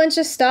whole bunch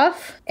of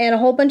stuff and a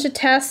whole bunch of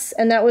tests,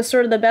 and that was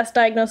sort of the best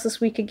diagnosis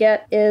we could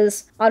get,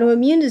 is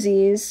autoimmune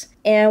disease.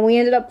 And we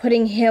ended up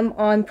putting him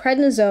on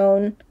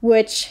prednisone,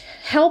 which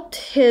helped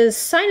his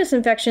sinus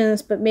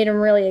infections but made him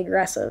really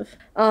aggressive.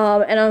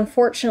 And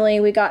unfortunately,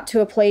 we got to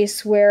a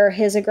place where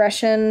his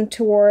aggression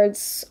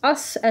towards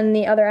us and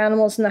the other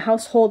animals in the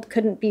household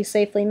couldn't be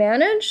safely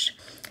managed.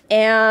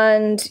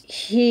 And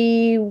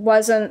he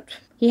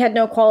had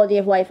no quality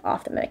of life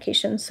off the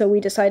medication, so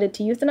we decided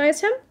to euthanize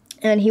him,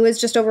 and he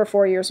was just over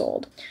 4 years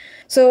old.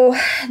 So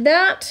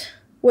that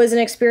was an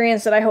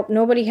experience that I hope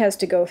nobody has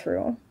to go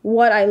through.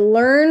 What I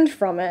learned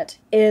from it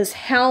is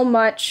how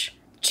much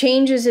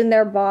changes in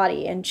their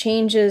body and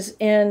changes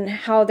in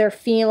how they're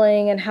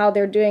feeling and how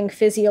they're doing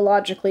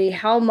physiologically,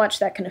 how much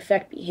that can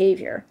affect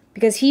behavior.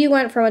 Because he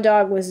went from a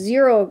dog with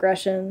zero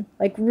aggression,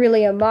 like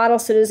really a model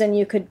citizen,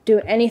 you could do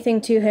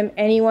anything to him,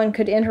 anyone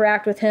could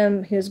interact with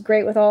him, he was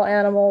great with all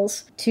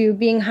animals, to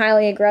being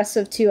highly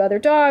aggressive to other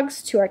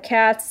dogs, to our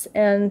cats,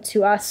 and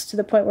to us, to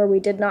the point where we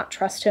did not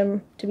trust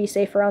him to be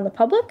safe around the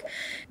public.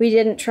 We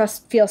didn't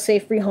feel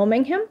safe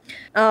rehoming him.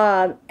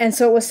 And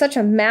so it was such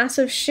a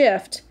massive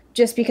shift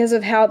just because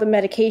of how the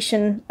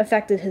medication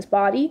affected his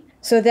body.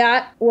 So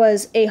that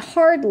was a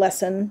hard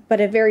lesson,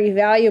 but a very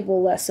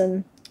valuable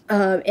lesson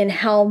in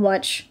how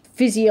much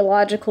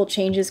physiological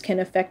changes can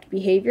affect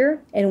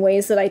behavior in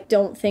ways that I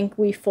don't think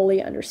we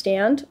fully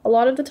understand a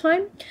lot of the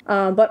time.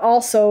 But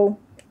also,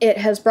 it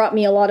has brought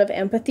me a lot of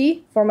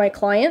empathy for my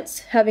clients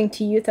having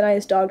to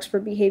euthanize dogs for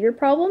behavior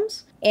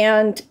problems.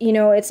 And,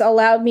 it's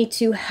allowed me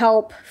to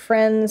help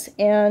friends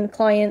and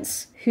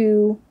clients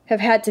who have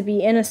had to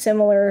be in a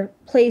similar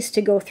place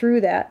to go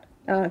through that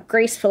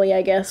gracefully,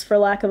 I guess, for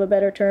lack of a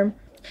better term.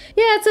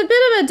 Yeah, it's a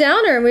bit of a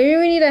downer. Maybe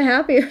we need a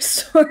happier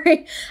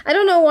story. I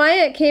don't know why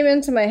it came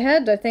into my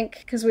head. I think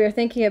because we were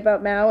thinking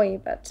about Maui,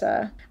 but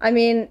I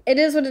mean, it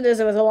is what it is.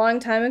 It was a long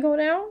time ago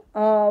now.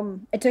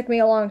 It took me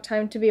a long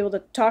time to be able to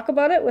talk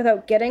about it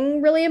without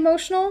getting really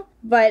emotional,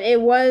 but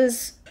it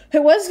was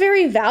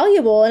very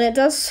valuable. And it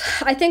does,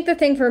 I think the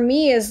thing for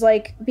me is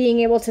like being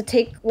able to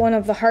take one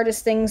of the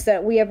hardest things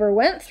that we ever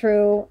went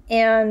through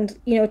and,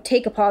 you know,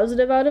 take a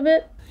positive out of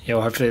it. Yeah,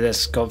 well, hopefully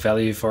that's got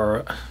value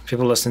for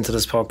people listening to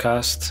this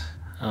podcast.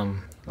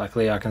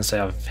 Luckily, I can say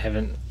I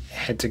haven't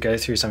had to go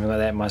through something like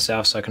that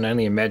myself, so I can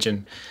only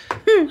imagine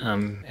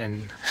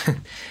and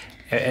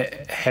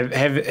have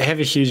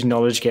a huge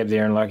knowledge gap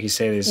there. And like you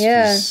say,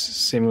 there's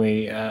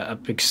seemingly a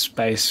big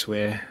space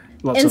where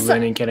lots of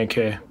learning can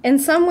occur. In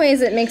some ways,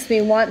 it makes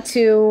me want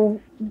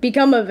to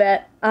become a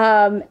vet.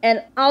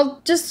 And I'll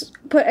just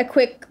put a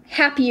quick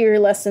happier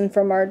lesson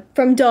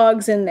from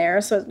dogs in there,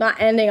 so it's not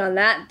ending on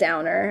that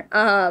downer.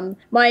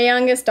 My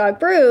youngest dog,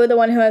 Brew, the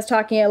one who I was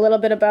talking a little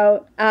bit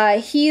about,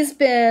 he's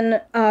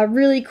been a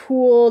really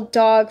cool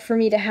dog for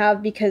me to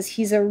have because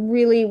he's a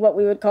really what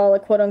we would call a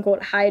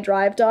quote-unquote high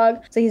drive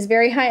dog. So he's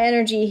very high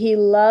energy. He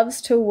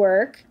loves to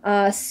work,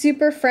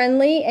 super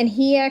friendly, and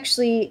he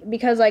actually,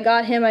 because I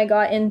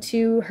got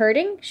into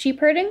sheep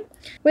herding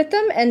with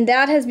them, and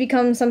that has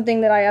become something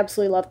that I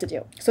absolutely love to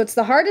do. So it's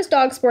the hardest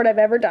dog sport I've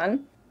ever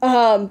done.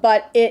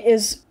 But it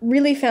is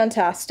really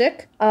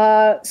fantastic.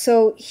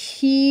 So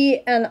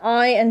he and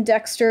I and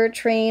Dexter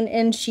train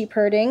in sheep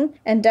herding,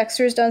 and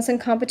Dexter's done some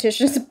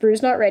competitions.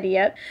 Brew's not ready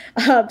yet.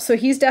 So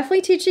he's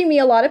definitely teaching me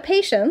a lot of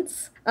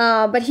patience.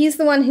 But he's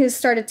the one who's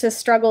started to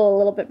struggle a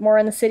little bit more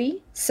in the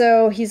city.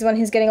 So he's the one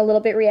who's getting a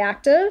little bit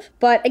reactive.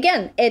 But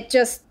again, it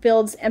just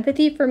builds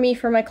empathy for me,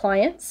 for my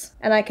clients.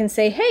 And I can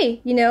say,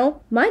 hey, you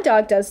know, my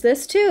dog does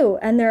this too.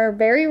 And they're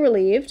very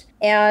relieved.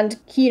 And,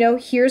 you know,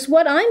 here's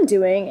what I'm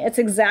doing. It's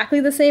exactly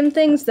the same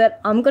things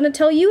that I'm going to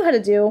tell you how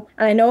to do.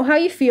 And I know how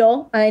you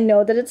feel. I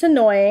know that it's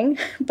annoying.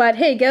 But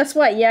hey, guess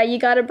what? Yeah, you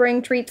got to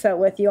bring treats out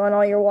with you on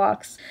all your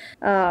walks.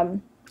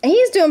 And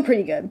he's doing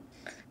pretty good.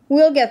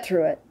 We'll get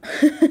through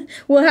it.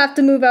 We'll have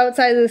to move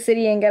outside of the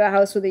city and get a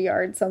house with a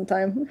yard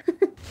sometime.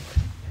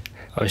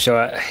 I'm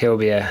sure he'll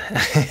be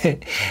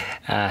happy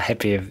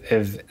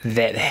if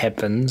that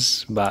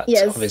happens. But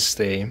yes,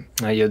 obviously,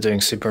 you're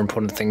doing super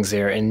important things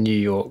there in New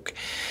York.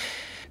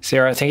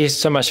 Sarah, thank you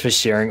so much for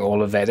sharing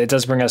all of that. It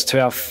does bring us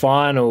to our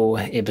final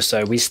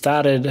episode. We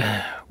started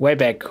way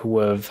back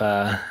with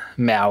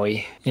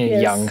Maui,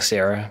 young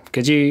Sarah.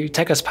 Could you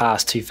take us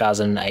past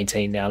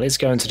 2018 now? Let's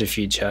go into the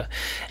future.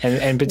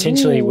 And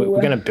potentially we're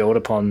going to build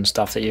upon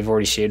stuff that you've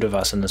already shared with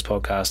us in this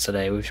podcast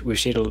today. We've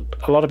shared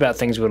a lot about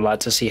things we would like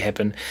to see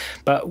happen.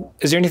 But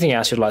is there anything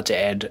else you'd like to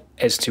add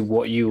as to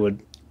what you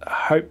would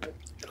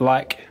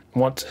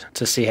want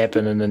to see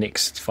happen in the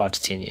next 5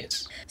 to 10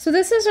 years? So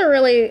this is a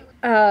really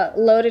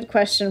loaded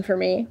question for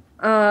me.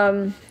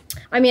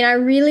 I mean, I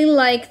really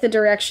like the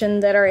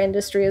direction that our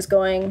industry is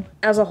going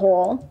as a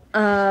whole.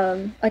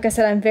 Like I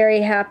said, I'm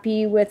very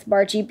happy with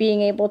Margie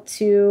being able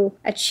to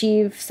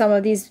achieve some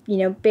of these, you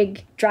know,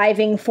 big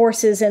driving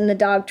forces in the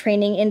dog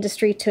training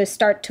industry to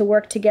start to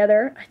work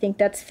together. I think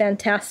that's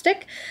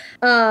fantastic.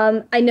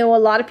 I know a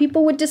lot of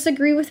people would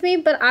disagree with me,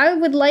 but I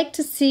would like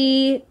to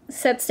see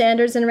set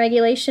standards and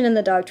regulation in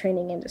the dog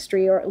training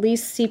industry, or at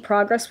least see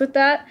progress with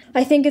that.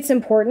 I think it's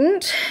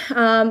important.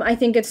 I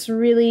think it's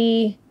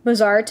really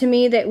bizarre to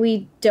me that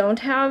we don't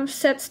have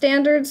set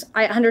standards.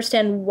 I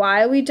understand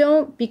why we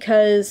don't,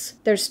 because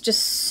there's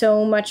just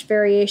so much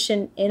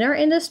variation in our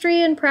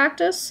industry and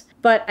practice.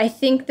 But I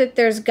think that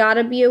there's got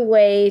to be a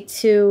way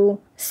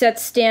to set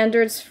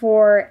standards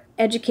for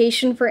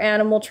education for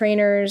animal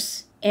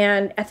trainers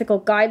and ethical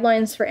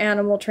guidelines for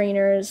animal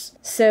trainers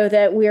so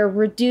that we're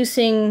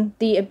reducing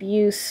the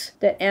abuse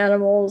that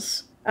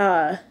animals,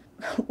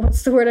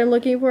 what's the word I'm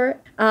looking for?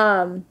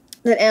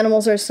 That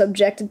animals are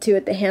subjected to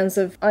at the hands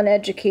of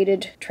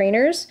uneducated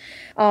trainers.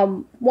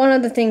 One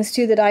of the things,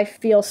 too, that I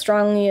feel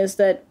strongly is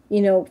that,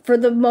 you know, for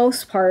the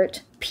most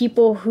part,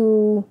 people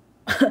who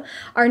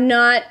are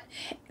not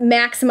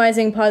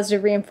maximizing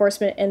positive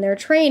reinforcement in their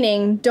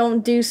training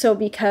don't do so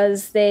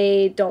because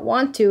they don't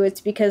want to.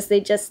 It's because they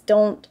just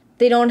don't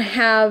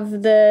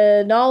have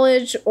the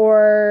knowledge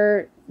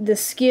or the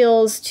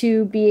skills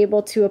to be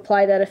able to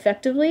apply that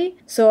effectively.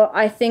 So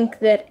I think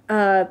that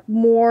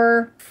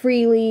more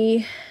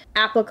freely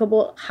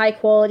applicable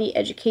high-quality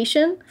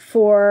education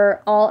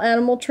for all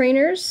animal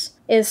trainers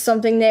is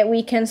something that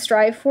we can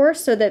strive for,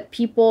 so that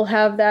people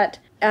have that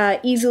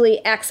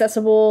easily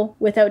accessible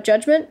without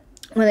judgment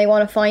when they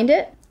want to find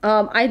it.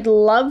 I'd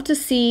love to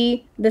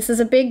see, this is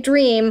a big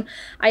dream,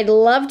 I'd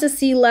love to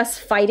see less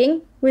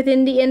fighting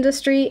within the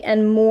industry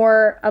and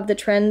more of the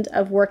trend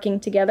of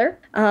working together.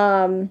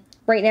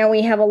 Right now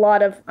we have a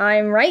lot of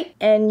I'm right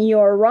and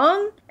you're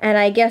wrong. And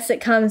I guess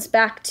it comes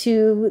back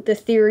to the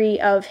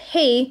theory of,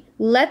 hey,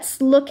 let's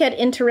look at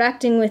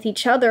interacting with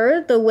each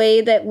other the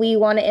way that we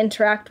want to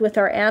interact with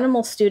our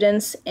animal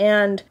students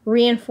and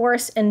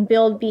reinforce and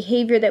build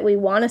behavior that we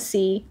want to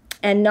see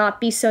and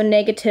not be so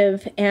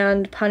negative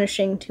and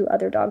punishing to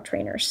other dog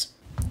trainers.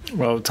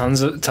 Well,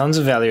 tons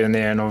of value in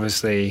there, and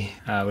obviously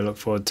we look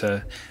forward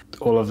to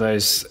all of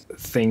those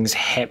things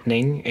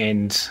happening,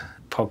 and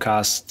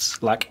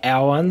podcasts like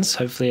our ones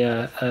hopefully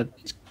are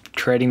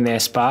creating their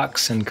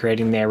sparks and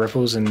creating their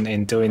ripples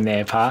and doing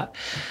their part.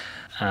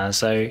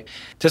 So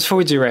just before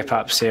we do wrap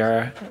up,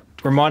 Sarah,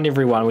 remind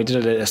everyone, we did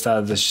it at the start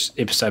of this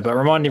episode, but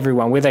remind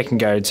everyone where they can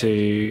go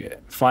to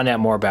find out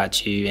more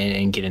about you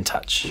and get in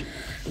touch.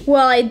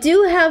 Well, I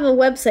do have a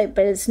website,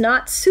 but it's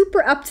not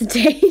super up to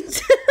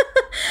date.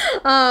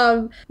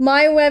 My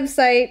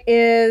website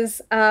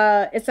is,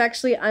 it's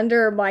actually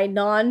under my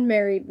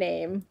non-married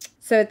name.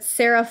 So it's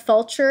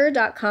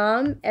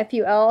sarahfulcher.com,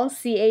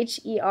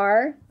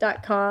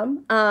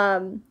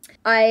 FULCHER.com.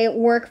 I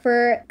work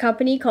for a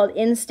company called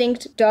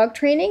Instinct Dog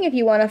Training. If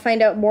you want to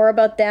find out more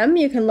about them,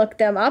 you can look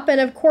them up.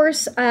 And of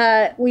course,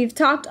 we've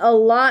talked a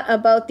lot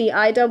about the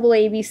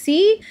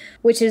IAABC,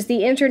 which is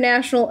the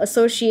International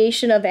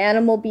Association of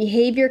Animal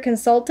Behavior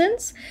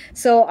Consultants.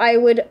 So I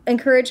would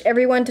encourage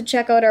everyone to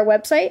check out our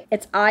website.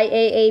 It's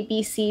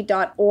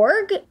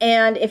IAABC.org.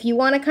 And if you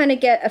want to kind of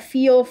get a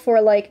feel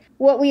for like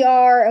what we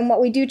are and what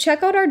we do,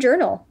 check out our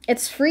journal.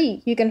 It's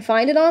free. You can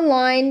find it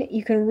online.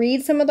 You can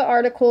read some of the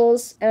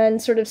articles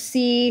and sort of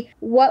see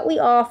what we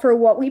offer,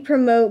 what we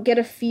promote, get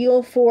a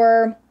feel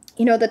for,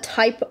 you know, the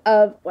type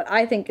of what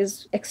I think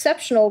is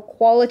exceptional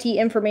quality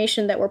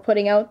information that we're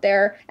putting out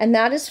there. And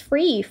that is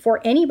free for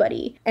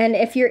anybody. And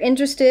if you're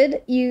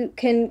interested, you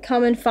can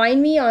come and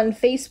find me on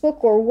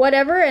Facebook or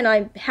whatever. And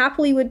I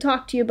happily would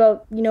talk to you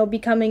about, you know,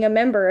 becoming a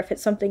member if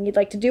it's something you'd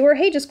like to do, or,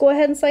 hey, just go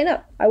ahead and sign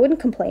up. I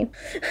wouldn't complain.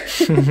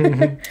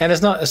 And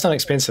it's not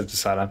expensive to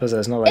sign up, is it?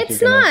 It's not like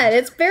it's not.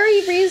 It's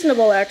very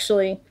reasonable,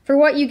 actually. For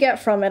what you get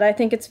from it, I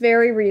think it's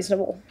very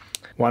reasonable.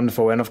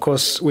 Wonderful. And of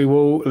course, we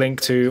will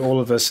link to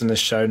all of this in the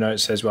show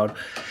notes as well.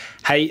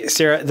 Hey,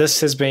 Sarah, this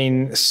has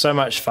been so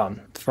much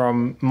fun.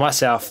 From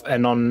myself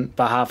and on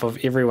behalf of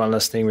everyone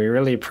listening, we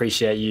really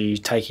appreciate you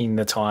taking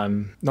the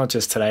time, not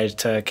just today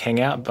to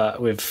hang out,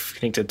 but we've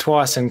connected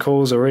twice in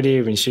calls already.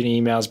 We've been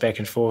shooting emails back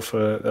and forth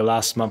for the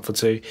last month or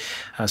two.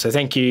 So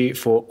thank you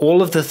for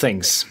all of the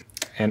things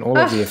and all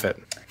of the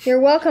effort. You're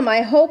welcome.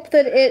 I hope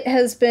that it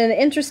has been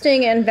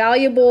interesting and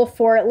valuable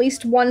for at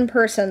least one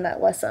person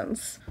that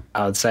listens.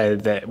 I would say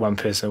that one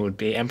person would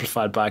be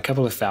amplified by a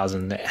couple of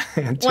thousand that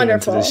tune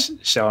Wonderful. into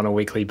the show on a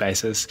weekly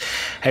basis.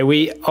 Hey,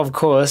 we, of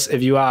course,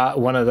 if you are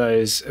one of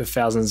those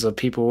thousands of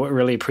people,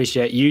 really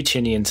appreciate you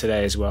tuning in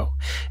today as well.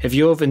 If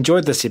you've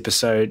enjoyed this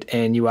episode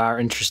and you are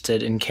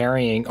interested in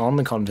carrying on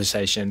the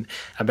conversation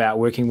about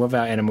working with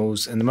our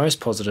animals in the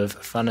most positive,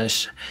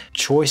 funnish,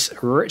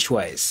 choice-rich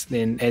ways,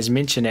 then as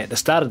mentioned at the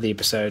start of the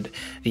episode,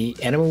 the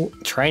Animal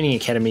Training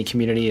Academy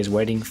community is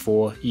waiting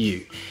for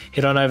you.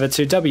 Head on over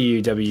to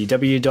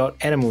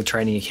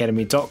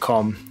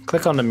www.animaltrainingacademy.com,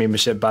 click on the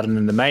membership button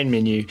in the main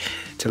menu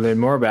to learn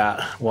more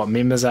about what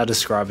members are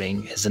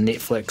describing as a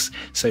Netflix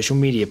social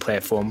media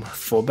platform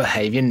for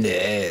behavior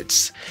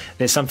nerds.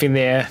 There's something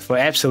there for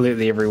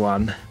absolutely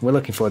everyone. We're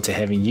looking forward to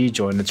having you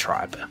join the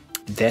tribe.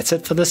 That's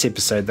it for this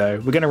episode, though.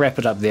 We're going to wrap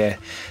it up there.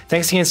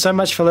 Thanks again so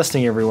much for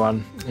listening,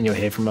 everyone, and you'll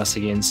hear from us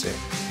again soon.